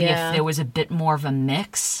think maybe if there was a bit more of a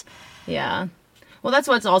mix. Yeah. Well, that's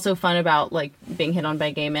what's also fun about, like, being hit on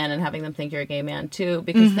by gay men and having them think you're a gay man, too.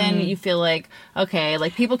 Because then you feel like, okay,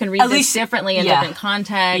 like, people can read this differently in different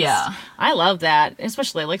contexts. Yeah. I love that.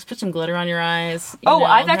 Especially, like, put some glitter on your eyes.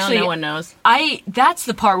 I've actually... No one knows. That's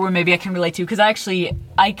the part where maybe I can relate to. Because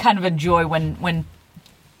I kind of enjoy when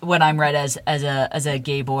I'm read as a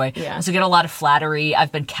gay boy. Yeah. So I get a lot of flattery.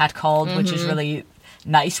 I've been catcalled, which is really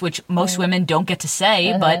nice, which most women don't get to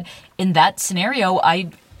say. But in that scenario,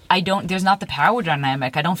 I don't, there's not the power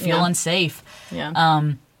dynamic. I don't feel unsafe.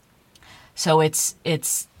 Yeah. So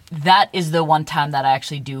that is the one time that I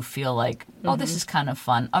actually do feel like, oh, this is kind of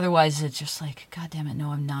fun. Otherwise, it's just like, God damn it, no,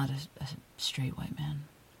 I'm not a straight white man.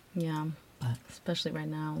 Yeah. But especially right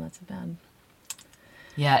now, that's bad.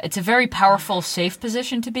 Yeah, it's a very powerful, safe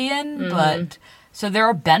position to be in, but so there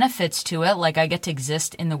are benefits to it. Like, I get to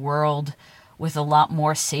exist in the world with a lot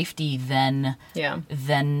more safety than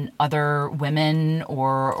other women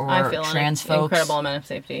or I feel trans an folks. Incredible amount of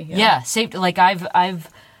safety. Yeah, safety. Like, I've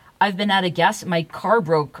been at a gas. My car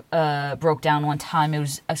broke down one time. I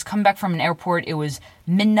was coming back from an airport. It was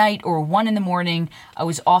midnight or 1 a.m. I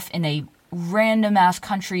was off in a random ass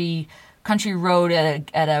country road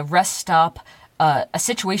at a rest stop. A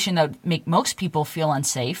situation that would make most people feel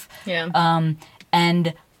unsafe. Yeah.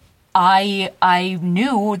 And I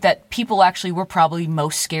knew that people actually were probably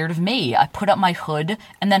most scared of me. I put up my hood,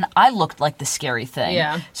 and then I looked like the scary thing.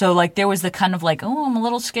 Yeah. So, like, there was the kind of like, oh, I'm a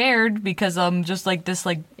little scared because I'm just like this,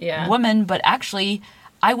 like, woman. But actually,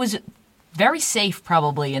 I was very safe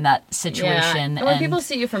probably in that situation. And when people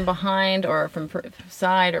see you from behind or from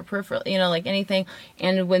side or peripheral, like anything,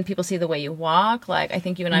 and when people see the way you walk, like, I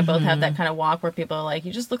think you and I both have that kind of walk where people are like,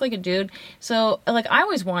 you just look like a dude. So, like, I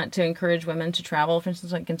always want to encourage women to travel. For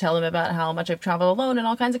instance, I can tell them about how much I've traveled alone in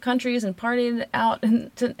all kinds of countries and partied out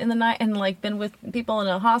in the night and, like, been with people in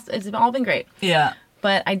a hostel. It's all been great. Yeah.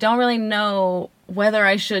 But I don't really know whether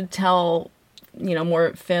I should tell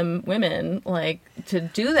more femme women, like, to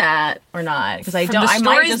do that or not. Because I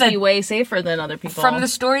might just be way safer than other people. From the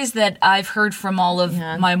stories that I've heard from all of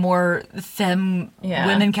my more femme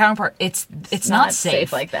women counterpart, it's not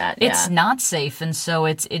safe like that. It's not safe. And so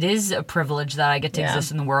it is a privilege that I get to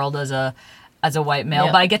exist in the world as a white male,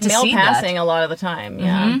 but I get to see male passing a lot of the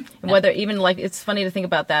time, Whether even, like, it's funny to think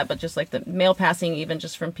about that, but just, like, the male passing, even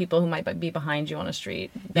just from people who might be behind you on a street,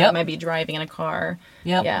 that might be driving in a car.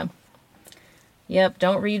 Yep. Yeah. Yep,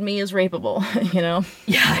 don't read me as rapeable,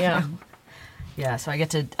 Yeah. Yeah, so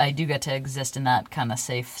I do get to exist in that kind of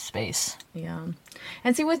safe space. Yeah.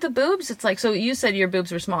 And see, with the boobs, it's like, so you said your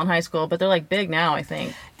boobs were small in high school, but they're, like, big now, I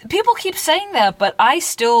think. People keep saying that, but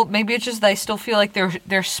maybe it's just that I still feel like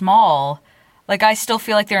they're small. Like, I still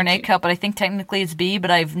feel like they're an A cup, but I think technically it's B,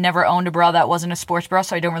 but I've never owned a bra that wasn't a sports bra,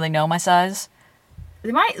 so I don't really know my size.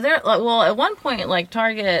 At one point, like,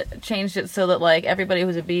 Target changed it so that, like, everybody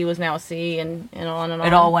who's a B was now a C and on and on.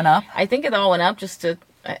 It all went up? I think it all went up just to,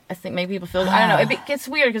 I think, make people feel, I don't know, it gets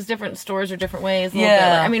weird because different stores are different ways.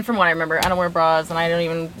 I mean, from what I remember, I don't wear bras and I don't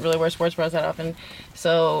even really wear sports bras that often,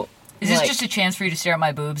 so. Is this just a chance for you to stare at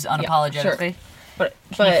my boobs unapologetically? Yeah,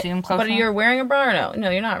 sure. But you're wearing a bra or no? No,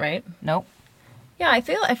 you're not, right? Nope. Yeah, I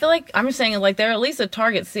feel like, I'm just saying, like, they're at least a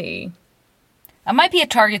Target C. I might be a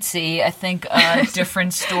Target C. I think a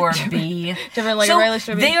different store B. Different, like, a regular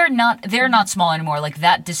store B? They're not small anymore. Like,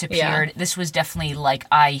 that disappeared. Yeah. This was definitely, like,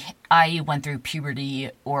 I went through puberty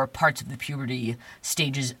or parts of the puberty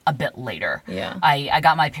stages a bit later. Yeah. I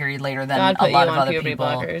got my period later than a lot of other people.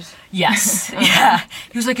 Blockers. Yes. Yeah.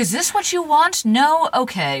 He was like, is this what you want? No?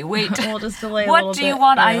 Okay. Wait. We'll just delay a little bit. What do you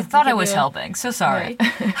want? Yeah, I thought I was helping. So sorry.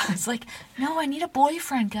 Right. I was like, no, I need a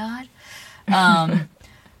boyfriend, God.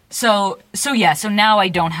 So now I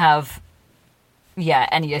don't have,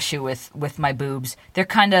 any issue with my boobs. They're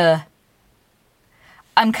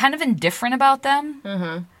I'm kind of indifferent about them.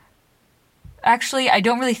 Mm-hmm. Actually, I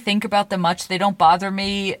don't really think about them much. They don't bother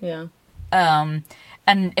me. Yeah.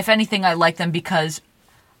 And if anything, I like them because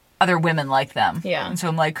other women like them. Yeah. And so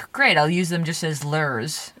I'm like, great, I'll use them just as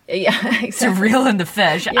lures. Yeah, exactly. To reel in the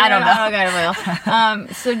fish. I don't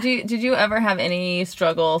know. So did you ever have any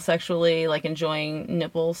struggle sexually, like, enjoying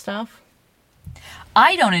nipple stuff?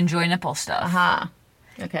 I don't enjoy nipple stuff. Uh-huh.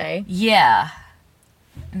 Okay. Yeah.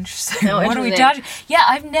 Interesting. What are we talking? Yeah,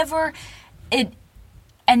 I've never...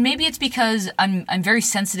 And maybe it's because I'm very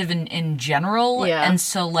sensitive in general. Yeah. And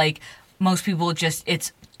so, like, most people just...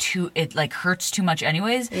 It like hurts too much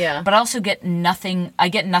anyways. Yeah. But I also get nothing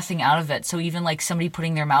out of it. So even, like, somebody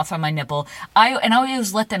putting their mouth on my nipple, I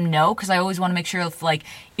always let them know, because I always want to make sure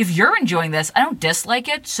if you're enjoying this, I don't dislike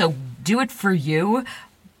it, so do it for you.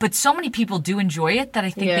 But so many people do enjoy it that I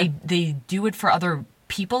think they do it for other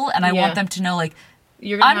people, and I want them to know, like,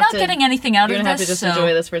 you're gonna I'm not getting anything out of this. You're gonna have to just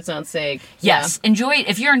enjoy this for its own sake. Yes, enjoy it.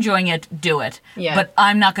 If you're enjoying it, do it. Yeah. But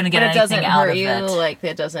I'm not gonna get anything out of it. It doesn't hurt you. Like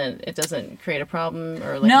it doesn't create a problem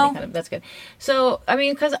or like any kind of. That's good. So I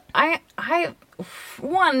mean, because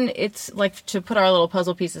one, it's like to put our little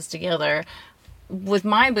puzzle pieces together. With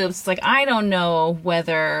my boobs, it's like I don't know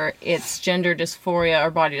whether it's gender dysphoria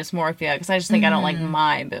or body dysmorphia because I just think I don't like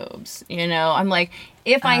my boobs. You know, I'm like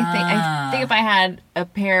I think if I had a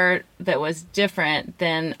pair that was different,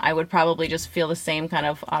 then I would probably just feel the same kind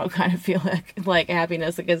of feel like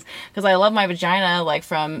happiness because I love my vagina like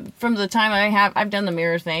from the time I've done the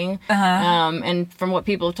mirror thing, and from what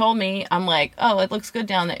people have told me, I'm like, oh, it looks good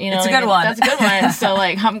down there. You know, it's a good one. That's a good one. So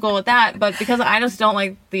like I'm cool with that. But because I just don't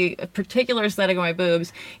like the particular aesthetic of my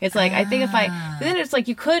boobs, it's like I think then it's like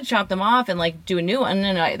you could chop them off and like do a new one,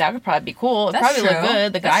 and that would probably be cool. It'd probably look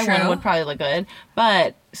good. The guy one would probably look good, but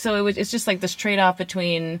so it's just like this trade off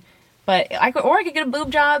between. But I could get a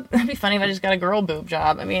boob job. That'd be funny if I just got a girl boob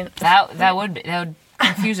job. I mean, that would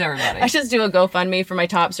confuse everybody. I should do a GoFundMe for my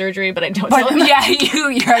top surgery, but I don't. But yeah,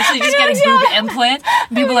 you're actually just getting boob implants.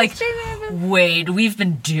 People like, wait, we've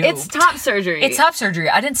been duped. It's top surgery. It's top surgery.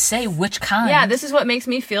 I didn't say which kind. Yeah, this is what makes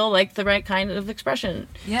me feel like the right kind of expression.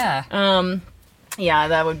 Yeah. Yeah,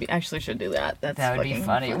 that would be. Actually, should do that. That would be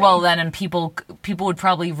funny. Well, then, and people would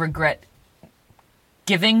probably regret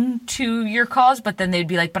giving to your cause, but then they'd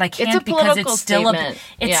be like, but I can't because it's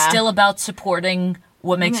still about supporting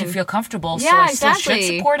what makes you feel comfortable, so I still should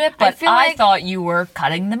support it, but I thought you were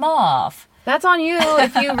cutting them off. That's on you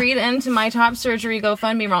if you read into my top surgery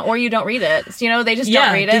GoFundMe wrong, or you don't read it. You know, they just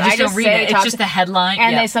don't read it. I just read it. It's just the headline.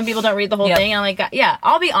 And some people don't read the whole thing. And I'm like, yeah,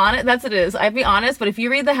 I'll be honest. That's what it is. I'd be honest, but if you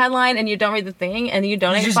read the headline and you don't read the thing and you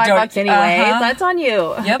donate $5 anyway, that's on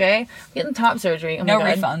you. Yep. Okay? Getting top surgery. Oh no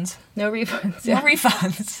refunds. No refunds. No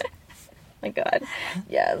refunds. My God.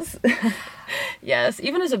 Yes. Yes.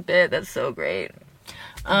 Even as a bit, that's so great.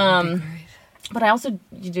 But I also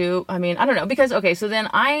do, I mean, I don't know, because, okay, so then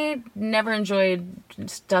I never enjoyed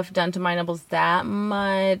stuff done to my nipples that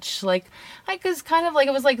much, like, cause kind of like,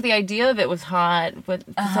 it was like the idea of it was hot, but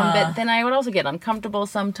some bit, then I would also get uncomfortable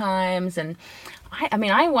sometimes, and I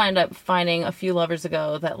mean, I wound up finding a few lovers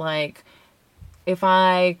ago that, like, if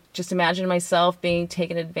I just imagine myself being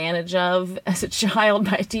taken advantage of as a child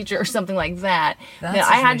by a teacher or something like that, then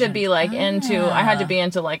I had to be like I had to be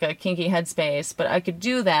into like a kinky headspace, but I could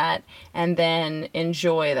do that and then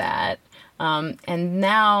enjoy that. And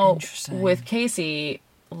now with Casey,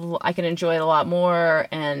 I can enjoy it a lot more,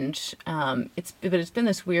 and it's been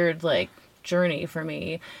this weird like journey for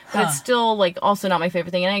me, but it's still like also not my favorite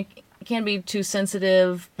thing, and I can't be too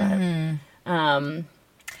sensitive. But,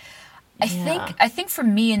 I think for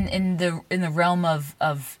me in the realm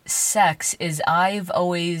of sex is I've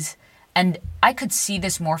always, and I could see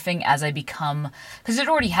this morphing as I become, because it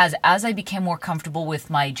already has, as I became more comfortable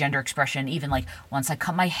with my gender expression, even like once I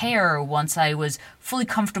cut my hair, once I was fully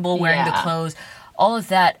comfortable wearing the clothes, all of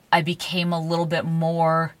that, I became a little bit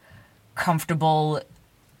more comfortable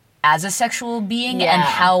as a sexual being and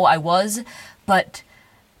how I was. But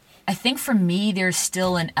I think for me there's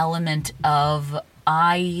still an element of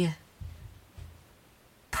I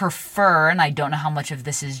prefer, and I don't know how much of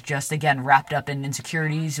this is just, again, wrapped up in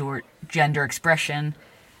insecurities or gender expression,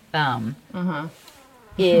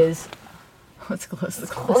 is... Let's close the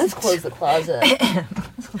closet. Let's close the closet.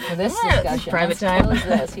 For this discussion. Private time. Close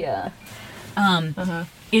this,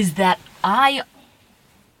 is that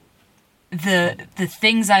the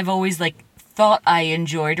things I've always, like, thought I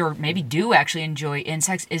enjoyed, or maybe do actually enjoy in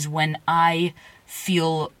sex, is when I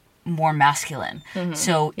feel more masculine.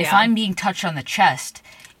 So if I'm being touched on the chest,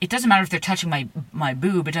 it doesn't matter if they're touching my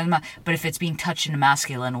boob, it doesn't matter, but if it's being touched in a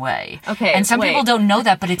masculine way. Okay. And some people don't know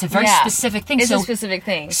that, but it's a very specific thing. It's a specific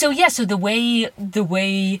thing. So the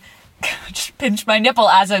way just pinch my nipple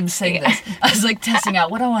as I'm saying this. I was like testing out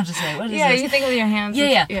what I want to say. What is this? You think with your hands.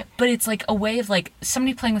 Yeah. But it's like a way of like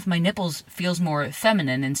somebody playing with my nipples feels more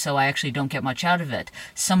feminine, and so I actually don't get much out of it.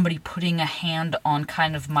 Somebody putting a hand on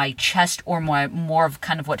kind of my chest or more of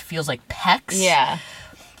kind of what feels like pecs. Yeah.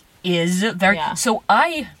 Is very so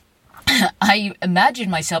I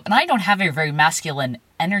imagine myself, and I don't have a very masculine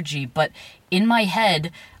energy, but in my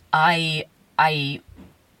head I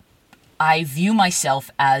view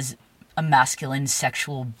myself as a masculine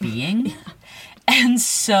sexual being. And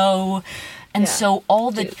so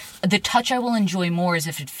all the touch I will enjoy more is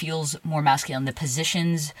if it feels more masculine. The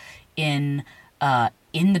positions in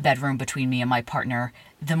the bedroom between me and my partner,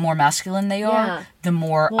 the more masculine they are, the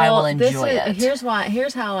more I will enjoy it.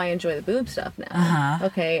 Here's how I enjoy the boob stuff now.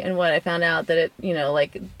 Okay, and what I found out that it,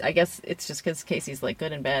 like, I guess it's just because Casey's like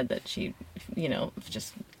good in bed that she,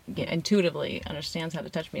 just intuitively understands how to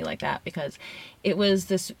touch me like that, because it was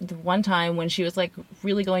the one time when she was like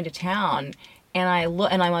really going to town, and I'm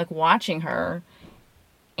like watching her,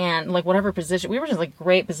 and like whatever position, we were just like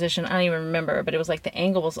great position, I don't even remember, but it was like the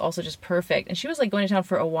angle was also just perfect, and she was like going to town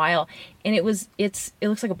for a while, and it looks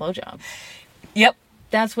like a blowjob. Yep.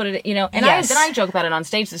 That's what it, and then I joke about it on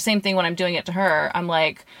stage. The same thing when I'm doing it to her. I'm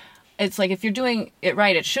like, it's like, if you're doing it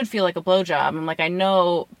right, it should feel like a blowjob. I'm like, I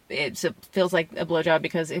know it feels like a blowjob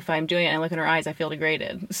because if I'm doing it and I look in her eyes, I feel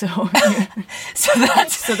degraded. So, so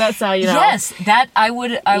that's how, Yes, that I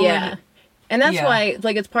would. And that's why,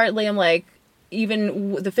 like, it's partly, I'm like,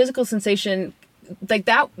 even the physical sensation, like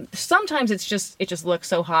that, sometimes it just looks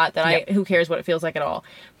so hot that who cares what it feels like at all.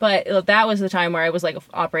 But that was the time where I was like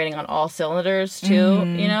operating on all cylinders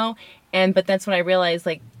too, but that's when I realized,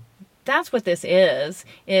 like, that's what this is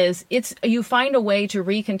it's, you find a way to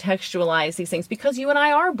recontextualize these things, because you and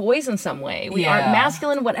I are boys in some way. We are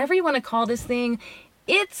masculine, whatever you want to call this thing.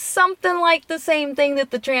 It's something like the same thing that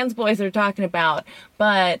the trans boys are talking about,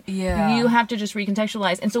 but you have to just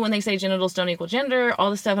recontextualize. And so when they say genitals don't equal gender, all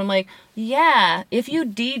this stuff, I'm like, if you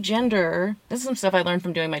degender, this is some stuff I learned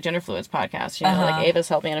from doing my Gender Fluids podcast, like Ava's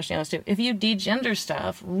helped me understand this too. If you degender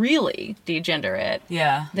stuff, really degender it,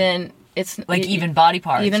 then it's like even body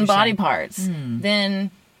parts.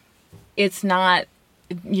 Then it's not,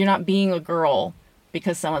 you're not being a girl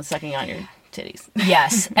because someone's sucking on your titties.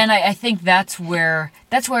 Yes, and I think that's where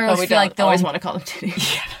I always feel like always want to call them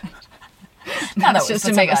titties. Not always, just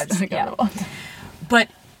to make us uncomfortable. But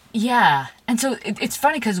and so it's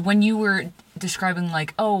funny because when you were describing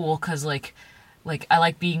like, oh well, because like I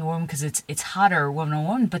like being a woman because it's hotter woman on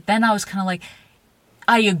woman, but then I was kind of like,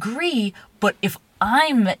 I agree, but if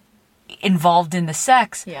I'm involved in the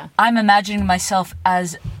sex, I'm imagining myself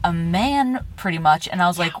as a man pretty much, and I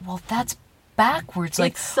was like, well, that's backwards.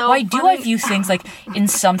 Like, so why funny. do I view things like in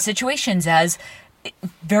some situations as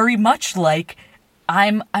very much like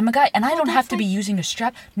I'm a guy, and I don't have to be using a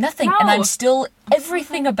strap, nothing, and I'm still,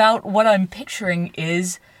 everything about what I'm picturing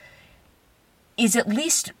is at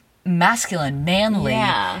least masculine, manly,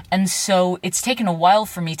 and so it's taken a while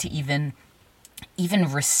for me to even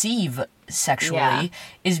receive sexually,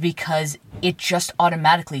 is because it just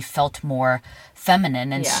automatically felt more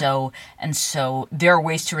feminine, and so there are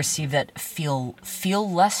ways to receive that feel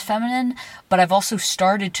less feminine, but I've also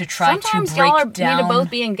started to try to break down. Need to both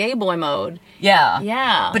be in gay boy mode.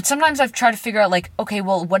 But sometimes I've tried to figure out, like, okay,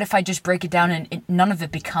 well, what if I just break it down and none of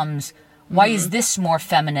it becomes, why is this more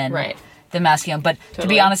feminine than masculine? But to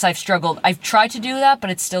be honest, I've struggled. I've tried to do that, but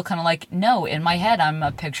it's still kind of like, no, in my head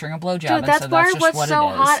I'm picturing a blowjob. Dude, that's part of what's so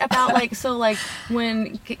it is. hot about, like, so like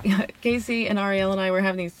when Casey and Arielle and I were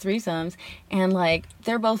having these threesomes, and like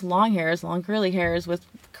they're both long curly hairs with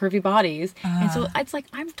curvy bodies, and so it's like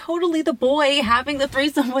I'm totally the boy having the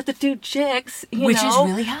threesome with the two chicks, which is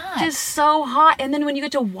really hot, just so hot. And then when you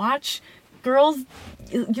get to watch girls,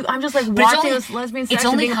 I'm just like watching this lesbian sex. It's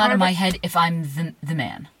only hot in my head if I'm the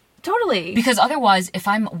man. Totally. Because otherwise, if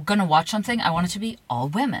I'm going to watch something, I want it to be all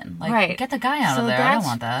women. Like, get the guy out of there. I don't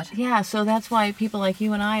want that. Yeah, so that's why people like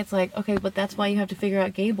you and I, it's like, okay, but that's why you have to figure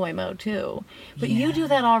out gay boy mode, too. But you do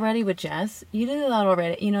that already with Jess. You do that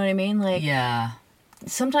already. You know what I mean? Like,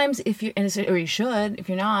 sometimes if you, or you should, if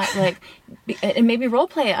you're not, like, and maybe role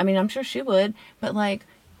play it. I mean, I'm sure she would. But, like,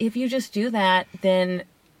 if you just do that, then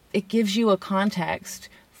it gives you a context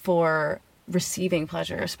for receiving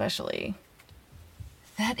pleasure, especially.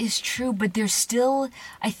 That is true, but there's still,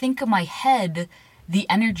 I think in my head, the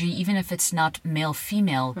energy, even if it's not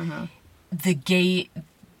male-female, the gay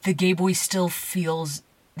boy still feels,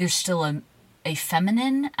 there's still a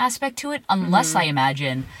feminine aspect to it, unless I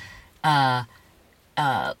imagine,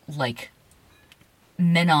 like,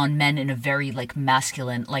 men on men in a very, like,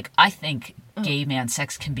 masculine, like, I think gay man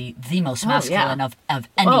sex can be the most masculine of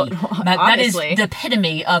any. That is the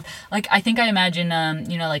epitome of, like, I think I imagine,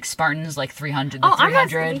 like Spartans, like 300,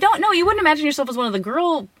 300. You wouldn't imagine yourself as one of the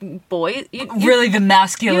girl boys. Really the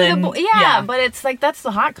masculine. But it's like, that's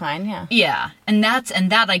the hot kind, Yeah, and that,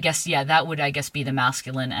 I guess, that would, I guess, be the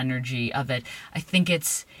masculine energy of it. I think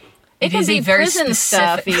it is a very prison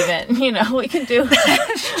specific stuff, even, we can do.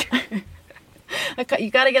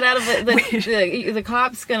 You got to get out of the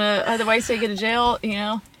cop's gonna otherwise take you to jail.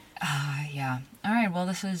 Yeah. All right. Well,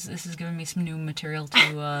 this is giving me some new material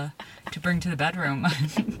to bring to the bedroom.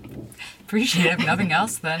 Appreciate it. If nothing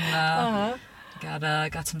else, then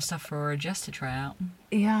got some stuff for Jess to try out.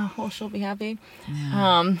 Yeah. Well, she'll be happy.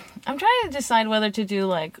 Yeah. I'm trying to decide whether to do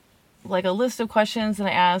like a list of questions that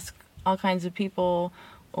I ask all kinds of people,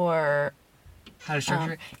 or how to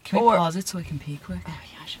structure it. Can we pause it so I can pee quick? Oh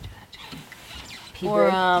yeah, I should do that too.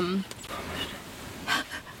 Or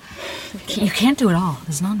You can't do it all.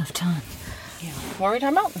 There's not enough time. Yeah. What were we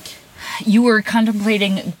talking about? You were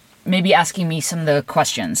contemplating maybe asking me some of the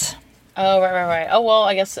questions. Oh, right. Oh, well,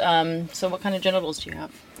 I guess, so what kind of genitals do you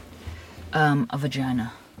have? A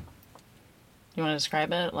vagina. You want to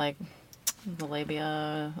describe it? Like, the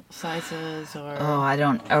labia sizes, or... Oh, I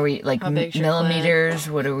don't... Are we, like, millimeters?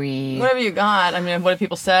 What are we... Whatever you got. I mean, what have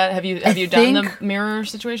people said? Have you done the mirror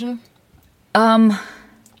situation?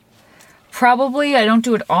 Probably. I don't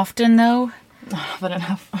do it often, though. But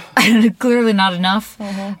enough. Clearly not enough.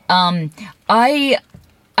 Mm-hmm.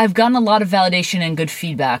 I've gotten a lot of validation and good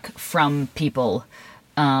feedback from people.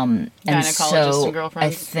 And gynecologists and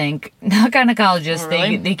girlfriends? I think... Not gynecologists. Oh,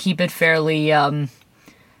 really? They keep it fairly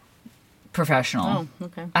professional. Oh,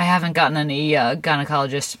 okay. I haven't gotten any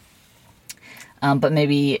gynecologists. But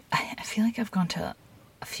maybe... I feel like I've gone to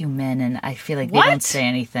a few men, and I feel like they don't say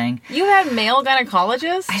anything. You had male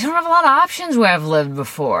gynecologists? I don't have a lot of options where I've lived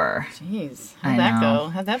before. Jeez. How'd that go?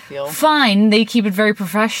 How'd that feel? Fine. They keep it very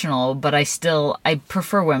professional, but I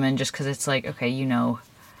prefer women just because it's like, okay, you know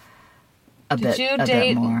a bit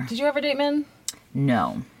more. Did you ever date men?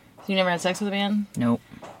 No. So you never had sex with a man? Nope.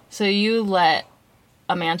 So you let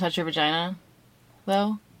a man touch your vagina,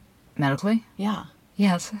 though? Medically? Yeah.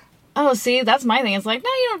 Yes. Oh, see, that's my thing. It's like, no,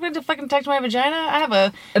 you don't get to fucking touch my vagina. I have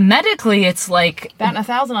a... Medically, it's like... Batting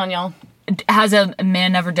 1,000 on y'all. Has a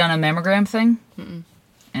man never done a mammogram thing? Mm-mm.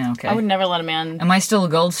 Yeah, okay. I would never let a man... Am I still a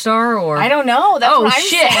gold star, or... I don't know. That's what I'm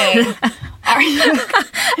saying.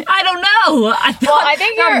 I don't know. I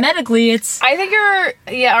think you're... Medically, it's... I think you're...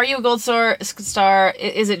 Yeah, are you a gold star?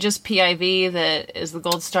 Is it just PIV that is the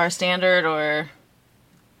gold star standard, or...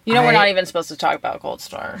 You know, we're not even supposed to talk about Gold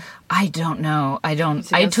Star. I don't know.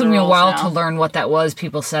 It took me a while to learn what that was.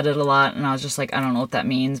 People said it a lot, and I was just like, I don't know what that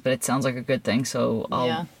means, but it sounds like a good thing, so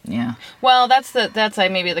yeah. Well, that's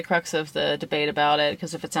maybe the crux of the debate about it,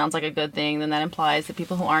 because if it sounds like a good thing, then that implies that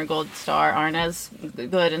people who aren't Gold Star aren't as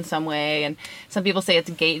good in some way, and some people say it's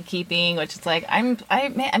gatekeeping, which is like,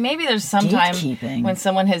 maybe there's some time when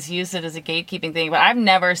someone has used it as a gatekeeping thing, but I've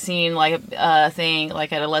never seen like a thing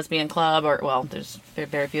like at a lesbian club, or, well, there's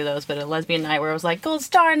very few of those, but a lesbian night where it was like Gold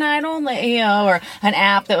Star night only, or an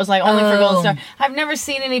app that was like only for Gold Star. I've never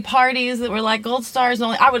seen any parties that were like Gold Stars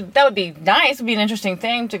only. That would be nice. It would be an interesting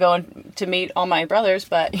thing to go and to meet all my brothers,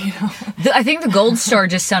 but you know. I think the Gold Star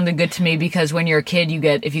just sounded good to me because when you're a kid,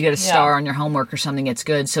 if you get a star on your homework or something, it's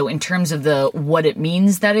good. So in terms of what it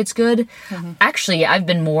means that it's good, actually, I've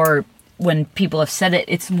been more, when people have said it,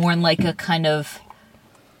 it's more in like a kind of,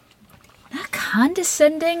 not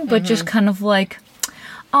condescending, but just kind of like,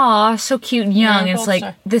 aw, so cute and young. And it's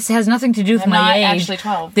like, this has nothing to do with my age. I'm actually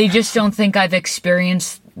 12. They just don't think I've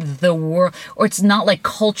experienced the world, or it's not like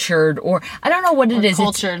cultured, or I don't know what it is.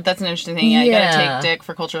 Cultured, that's an interesting thing. Yeah, you gotta take dick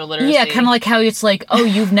for cultural literacy. Yeah, kind of like how it's like, oh,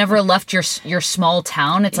 you've never left your small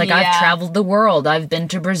town. It's like, I've traveled the world. I've been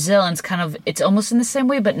to Brazil, and it's almost in the same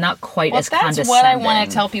way, but not quite as condescending. That's what I want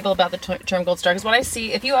to tell people about the term Gold Star, because what I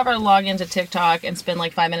see, if you ever log into TikTok and spend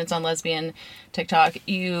like 5 minutes on lesbian TikTok,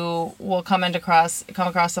 you will come across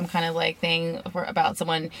some kind of like thing about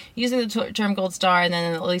someone using the term Gold Star, and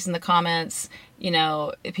then at least in the comments, you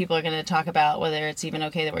know, people are going to talk about whether it's even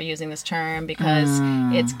okay that we're using this term because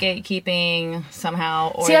it's gatekeeping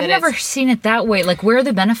somehow. Or see, I've never seen it that way. Like, where are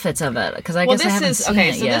the benefits of it? Because I guess I haven't seen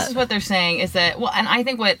it yet. This is what they're saying is that, well, and I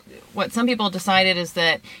think what some people decided is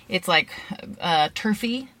that it's like a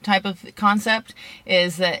turfy type of concept,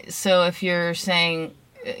 is that, so if you're saying,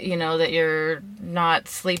 you know, that you're not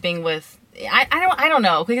sleeping with, I don't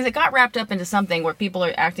know, because it got wrapped up into something where people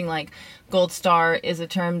are acting like Gold Star is a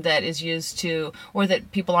term that is used to, or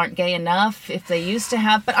that people aren't gay enough if they used to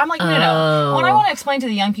have. But I'm like, no. What I want to explain to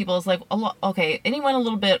the young people is like, okay, anyone a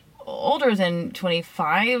little bit older than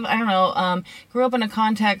 25, I don't know, grew up in a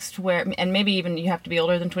context where, and maybe even you have to be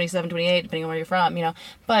older than 27, 28, depending on where you're from, you know,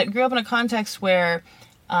 but grew up in a context where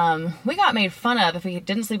we got made fun of if we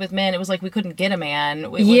didn't sleep with men. It was like we couldn't get a man.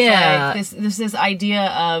 It was like this idea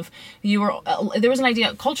of there was an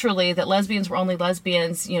idea culturally that lesbians were only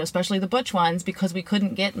lesbians, you know, especially the butch ones, because we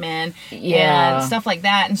couldn't get men and stuff like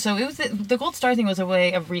that. And so it was the Gold Star thing was a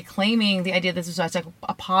way of reclaiming the idea that this was like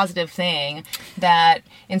a positive thing, that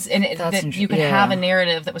that you could have a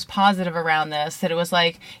narrative that was positive around this. That it was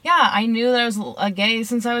like, yeah, I knew that I was a gay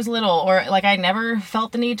since I was little, or like I never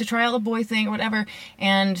felt the need to try out a boy thing or whatever.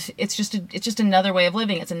 And it's just another way of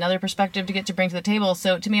living. It's another perspective to get to bring to the table.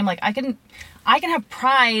 So to me, I'm like, I can have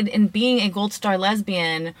pride in being a Gold Star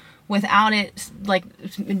lesbian without it like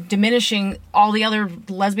diminishing all the other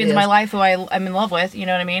lesbians in my life who I'm in love with. You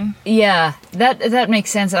know what I mean? Yeah, that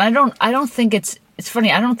makes sense. And I don't think it's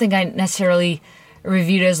funny. I don't think I necessarily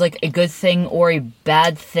reviewed as like a good thing or a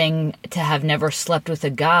bad thing to have never slept with a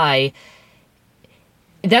guy.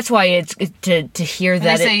 That's why it's to hear and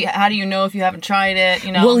that. They say, how do you know if you haven't tried it?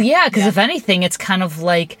 You know. Well, yeah, because if anything, it's kind of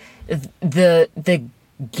like the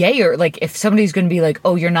gayer. Like if somebody's going to be like,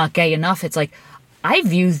 "Oh, you're not gay enough," it's like I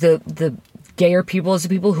view the gayer people as the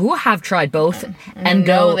people who have tried both and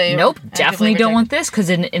go, "Nope, definitely don't want this."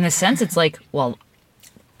 Because in a sense, it's like, well,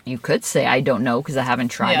 you could say I don't know because I haven't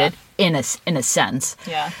tried it in a sense.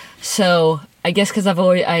 Yeah. So I guess because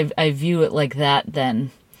I view it like that,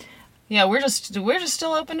 then. Yeah, we're just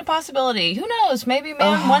still open to possibility. Who knows? Maybe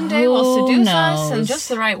man one day will seduce us in just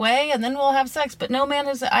the right way, and then we'll have sex. But no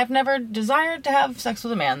man I've never desired to have sex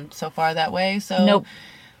with a man so far that way. So nope.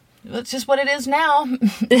 It's just what it is now.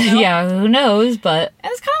 Yeah, who knows? But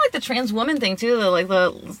and it's kind of like the trans woman thing too. Like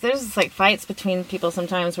there's like fights between people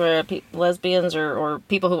sometimes where lesbians or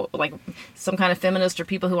people who like some kind of feminist or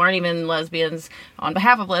people who aren't even lesbians on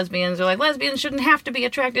behalf of lesbians are like lesbians shouldn't have to be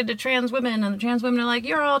attracted to trans women, and the trans women are like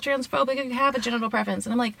you're all transphobic and have a genital preference,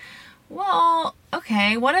 and I'm like, well,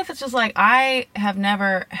 okay, what if it's just like I have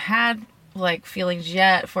never had like feelings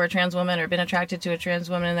yet for a trans woman or been attracted to a trans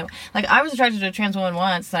woman, and like I was attracted to a trans woman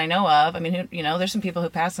once that I know of. I mean, you know, there's some people who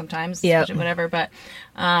pass sometimes, whatever, but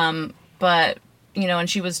you know, and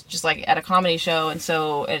she was just like at a comedy show, and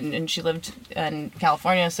so and she lived in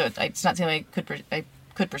California, so it's not something I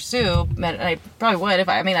could pursue, and I probably would if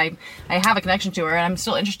I have a connection to her, and I'm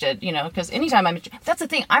still interested, you know, because anytime that's the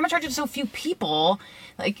thing, I'm attracted to so few people.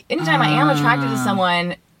 Like anytime I am attracted to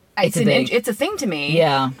someone, it's a thing to me.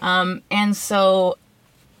 Yeah. And so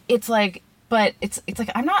it's like, but it's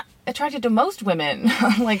like I'm not attracted to most women.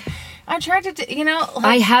 Like I'm attracted to, you know.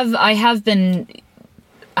 Like, I have been.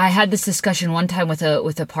 I had this discussion one time with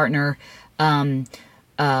a partner,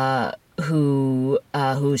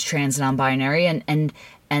 who's trans and non-binary, and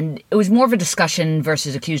it was more of a discussion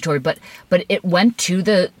versus accusatory, but it went to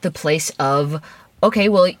the place of, okay,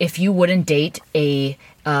 well, if you wouldn't date a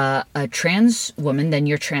trans woman, then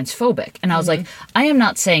you're transphobic. And I was like, I am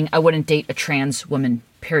not saying I wouldn't date a trans woman,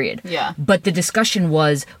 period. Yeah. But the discussion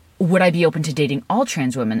was, would I be open to dating all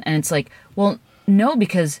trans women? And it's like, well, no,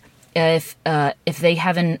 because if they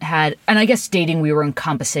haven't had, and I guess dating, we were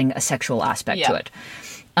encompassing a sexual aspect to it.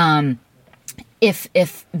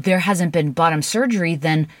 If there hasn't been bottom surgery,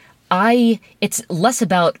 then it's less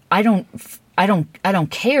about, I don't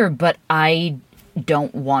care, but I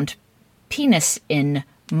don't want penis in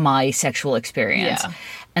my sexual experience. Yeah.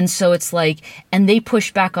 And so it's like, and they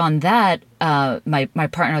pushed back on that, my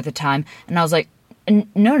partner at the time, and I was like,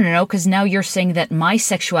 no, because now you're saying that my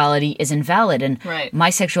sexuality is invalid, and my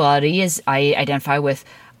sexuality is, I identify with,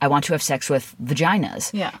 I want to have sex with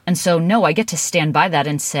vaginas. Yeah. And so no, I get to stand by that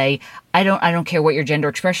and say, I don't care what your gender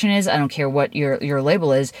expression is, I don't care what your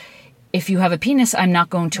label is. If you have a penis, I'm not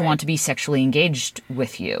going to want to be sexually engaged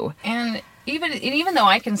with you. And even though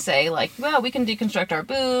I can say, like, well, we can deconstruct our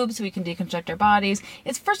boobs, we can deconstruct our bodies,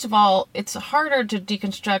 it's, first of all, it's harder to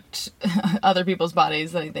deconstruct other people's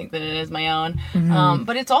bodies than I think than it is my own. Mm-hmm.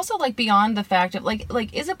 But it's also, like, beyond the fact of,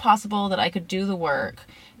 like, is it possible that I could do the work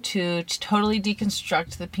to totally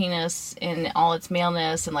deconstruct the penis in all its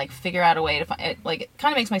maleness and, like, figure out a way to find it? Like, it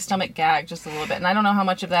kind of makes my stomach gag just a little bit. And I don't know how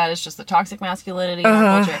much of that is just the toxic masculinity in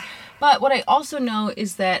our culture. But what I also know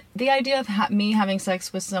is that the idea of me having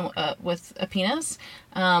sex with with a penis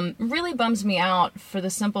really bums me out for the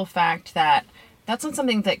simple fact that that's not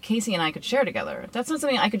something that Casey and I could share together. That's not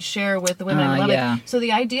something I could share with the women I love. Yeah. So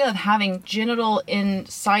the idea of having genital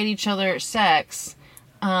inside each other sex,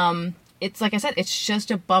 it's like I said, it's just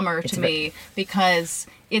a bummer to me because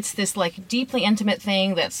it's this like deeply intimate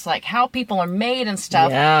thing that's like how people are made and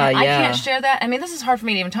stuff. And I can't share that. I mean, this is hard for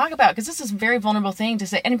me to even talk about because this is a very vulnerable thing to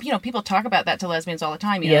say. And, you know, people talk about that to lesbians all the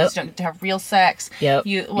time. You know, just don't to have real sex,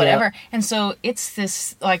 whatever. And so it's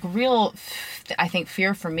this like real, I think,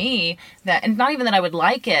 fear for me that, and not even that I would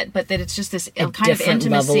like it, but that it's just this kind of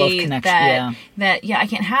intimacy that I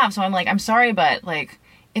can't have. So I'm like, I'm sorry, but like,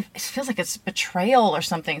 it feels like it's betrayal or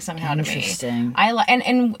something somehow to me. Interesting.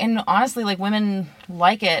 And honestly, like, women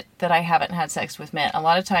like it that I haven't had sex with men. A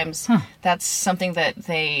lot of times that's something that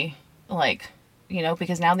they like, you know,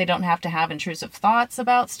 because now they don't have to have intrusive thoughts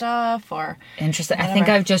about stuff or interesting. Whatever. I think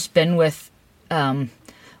I've just been with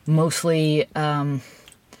mostly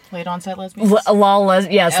late onset lesbians.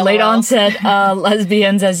 Late onset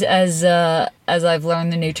lesbians as I've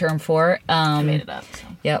learned the new term for. I made it up. So.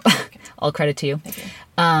 Yep. Okay. All credit to you. Thank you.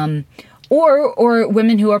 Or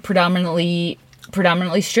women who are predominantly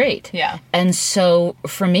straight. Yeah. And so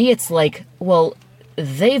for me, it's like, well,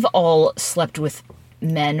 they've all slept with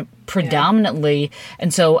men predominantly.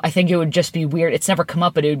 And so I think it would just be weird. It's never come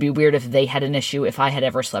up, but it would be weird if they had an issue if I had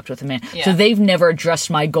ever slept with a man. Yeah. So they've never addressed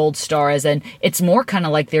my gold star as in, it's more kind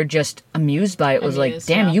of like they're just amused by it. It was like,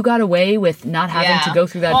 damn, you got away with not having to go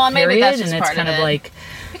through that period. Maybe that's just and it's kind of like...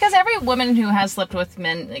 Because every woman who has slept with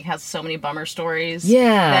men like has so many bummer stories.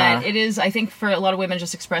 Yeah. That it is, I think, for a lot of women,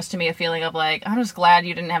 just expressed to me a feeling of like, I'm just glad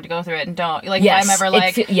you didn't have to go through it and don't. Like, if I'm ever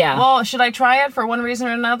like, well, should I try it for one reason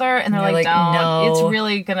or another? And they're like, don't. No. It's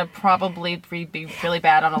really going to probably be really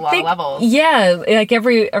bad on a lot of levels. Yeah. Like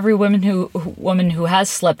every woman who has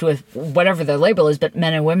slept with whatever their label is, but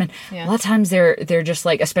men and women, a lot of times they're just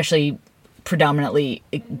like, especially predominantly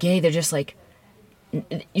gay, they're just like,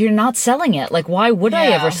 you're not selling it. Like, why would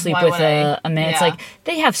I ever sleep with a man? Yeah. It's like,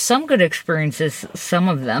 they have some good experiences, some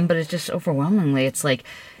of them, but it's just overwhelmingly, it's like,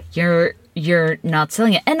 you're not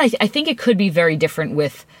selling it. And I think it could be very different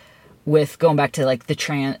with going back to like a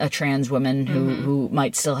trans woman who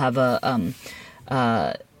might still have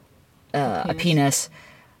a penis.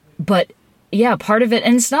 But yeah, part of it,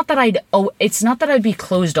 and it's not that I'd be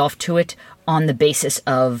closed off to it on the basis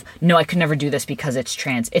of, no, I could never do this because it's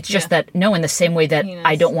trans. It's just that, no, in the same way that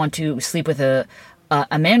I don't want to sleep with a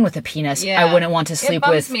man with a penis, I wouldn't want to sleep with...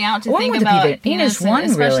 It bums me out to think about penis one,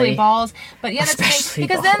 especially really. Balls. But yeah, that's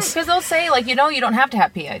because they'll say, like, you don't have to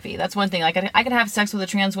have PIV. That's one thing. Like, I could have sex with a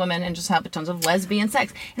trans woman and just have tons of lesbian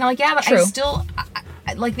sex. And I'm like, yeah, but True. I still...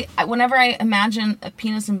 whenever I imagine a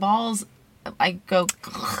penis and balls... I go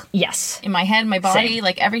yes in my head, my body, Same.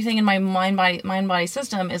 Like everything in my mind body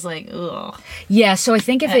system is like ugh. Yeah, so I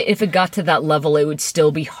think if it got to that level, it would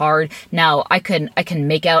still be hard. Now I can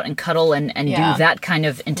make out and cuddle and do that kind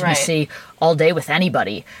of intimacy all day with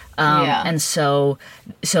anybody, and so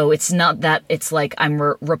it's not that it's like I'm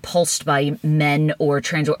repulsed by men or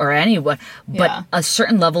trans or anyone, but a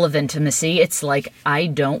certain level of intimacy, it's like I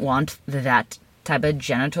don't want that type of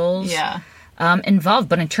genitals. Yeah. Involved,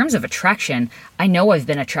 but in terms of attraction, I know I've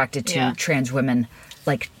been attracted to trans women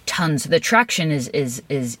like tons. The attraction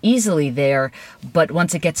is easily there, but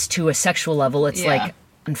once it gets to a sexual level, it's like,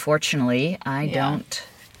 unfortunately, I don't.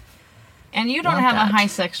 And you don't have a high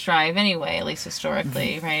sex drive anyway, at least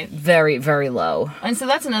historically, right? Very, very low. And so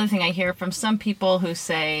that's another thing I hear from some people who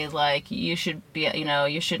say, like, you should be,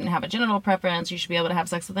 you shouldn't have a genital preference, you should be able to have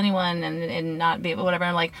sex with anyone and not be able, whatever.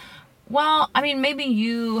 I'm like, well, I mean, maybe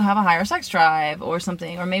you have a higher sex drive or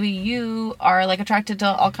something, or maybe you are like attracted to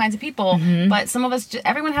all kinds of people, but some of us,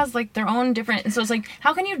 everyone has like their own different, and so it's like,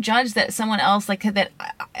 how can you judge that someone else, like that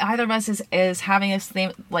either of us is having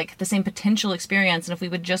the same potential experience, and if we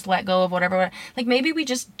would just let go of whatever, like maybe we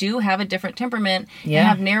just do have a different temperament and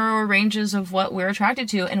have narrower ranges of what we're attracted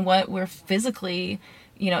to and what we're physically,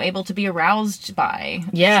 able to be aroused by.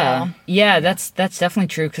 Yeah. So, that's definitely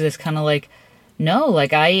true, because it's kind of like, no,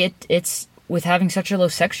 like it's with having such a low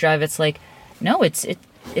sex drive, it's like, no, it's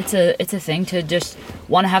a thing to just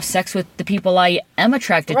want to have sex with the people I am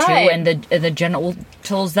attracted to and the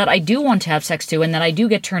genitals that I do want to have sex to and that I do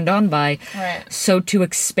get turned on by. Right. So to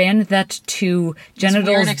expand that to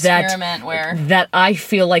genitals that I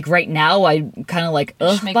feel like right now I'm kind of like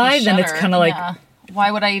by, then it's kind of like. Why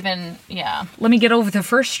would I even, Let me get over the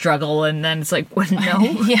first struggle, and then it's like, well, no,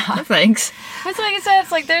 no thanks. It's like I said,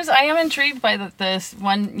 it's like I am intrigued by this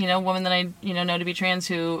one, woman that I, know to be trans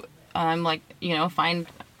who I'm like, find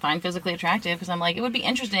physically attractive, because I'm like, it would be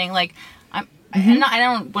interesting, like, I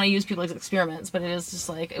don't want to use people as experiments, but it is just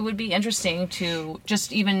like, it would be interesting to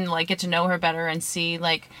just even like get to know her better and see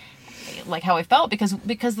like how I felt, because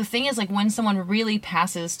the thing is, like, when someone really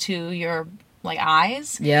passes to your like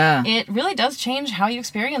eyes, it really does change how you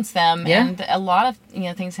experience them, and a lot of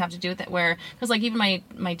things have to do with it. Where, because like even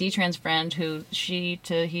my D-trans friend, who he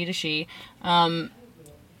to she,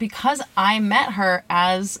 because I met her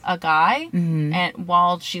as a guy, and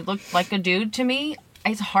while she looked like a dude to me,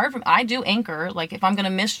 it's hard for me. I do anchor, like if I'm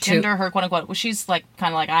gonna misgender her, quote unquote. Well, she's like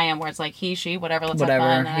kind of like I am, where it's like he, she, whatever. Let's have fun.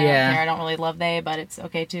 And I don't care. I don't really love they, but it's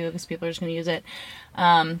okay too, because people are just gonna use it.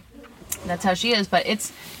 That's how she is, but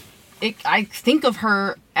I think of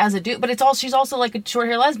her as a dude, but she's also like a short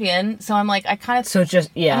hair lesbian. So I'm like, I'm like,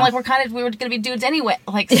 we were going to be dudes anyway.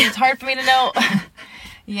 Like, so it's hard for me to know.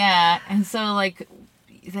 And so like,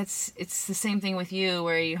 it's the same thing with you,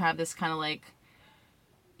 where you have this kind of like,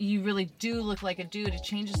 you really do look like a dude. It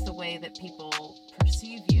changes the way that people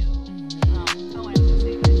perceive you.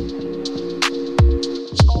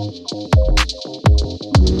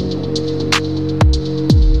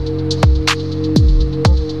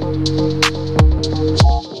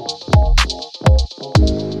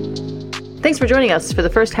 Thanks for joining us for the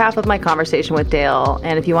first half of my conversation with Dale.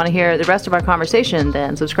 And if you want to hear the rest of our conversation,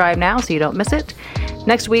 then subscribe now so you don't miss it.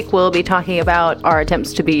 Next week, we'll be talking about our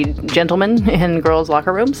attempts to be gentlemen in girls'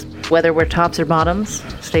 locker rooms. Whether we're tops or bottoms,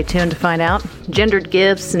 stay tuned to find out. Gendered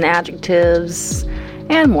gifts and adjectives,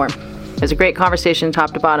 and more. There's a great conversation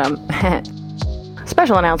top to bottom.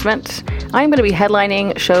 Special announcement. I'm going to be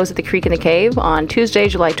headlining shows at the Creek in the Cave on Tuesday,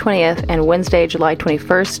 July 20th and Wednesday, July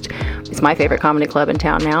 21st. It's my favorite comedy club in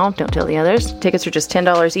town now. Don't tell the others. Tickets are just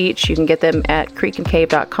 $10 each. You can get them at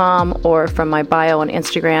creekandcave.com or from my bio on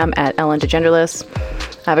Instagram at EllenDeGenderless.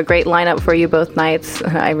 I have a great lineup for you both nights.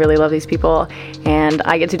 I really love these people. And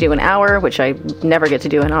I get to do an hour, which I never get to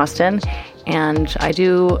do in Austin. And I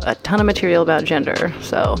do a ton of material about gender.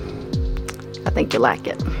 So I think you'll like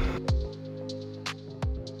it.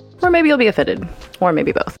 Or maybe you'll be offended, or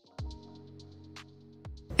maybe both.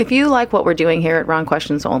 If you like what we're doing here at Wrong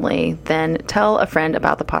Questions Only, then tell a friend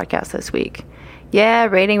about the podcast this week. Yeah,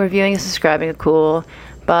 rating, reviewing, and subscribing are cool,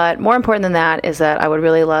 but more important than that is that I would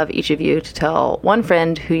really love each of you to tell one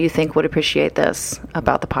friend who you think would appreciate this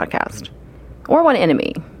about the podcast. Or one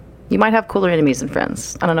enemy. You might have cooler enemies than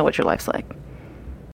friends. I don't know what your life's like.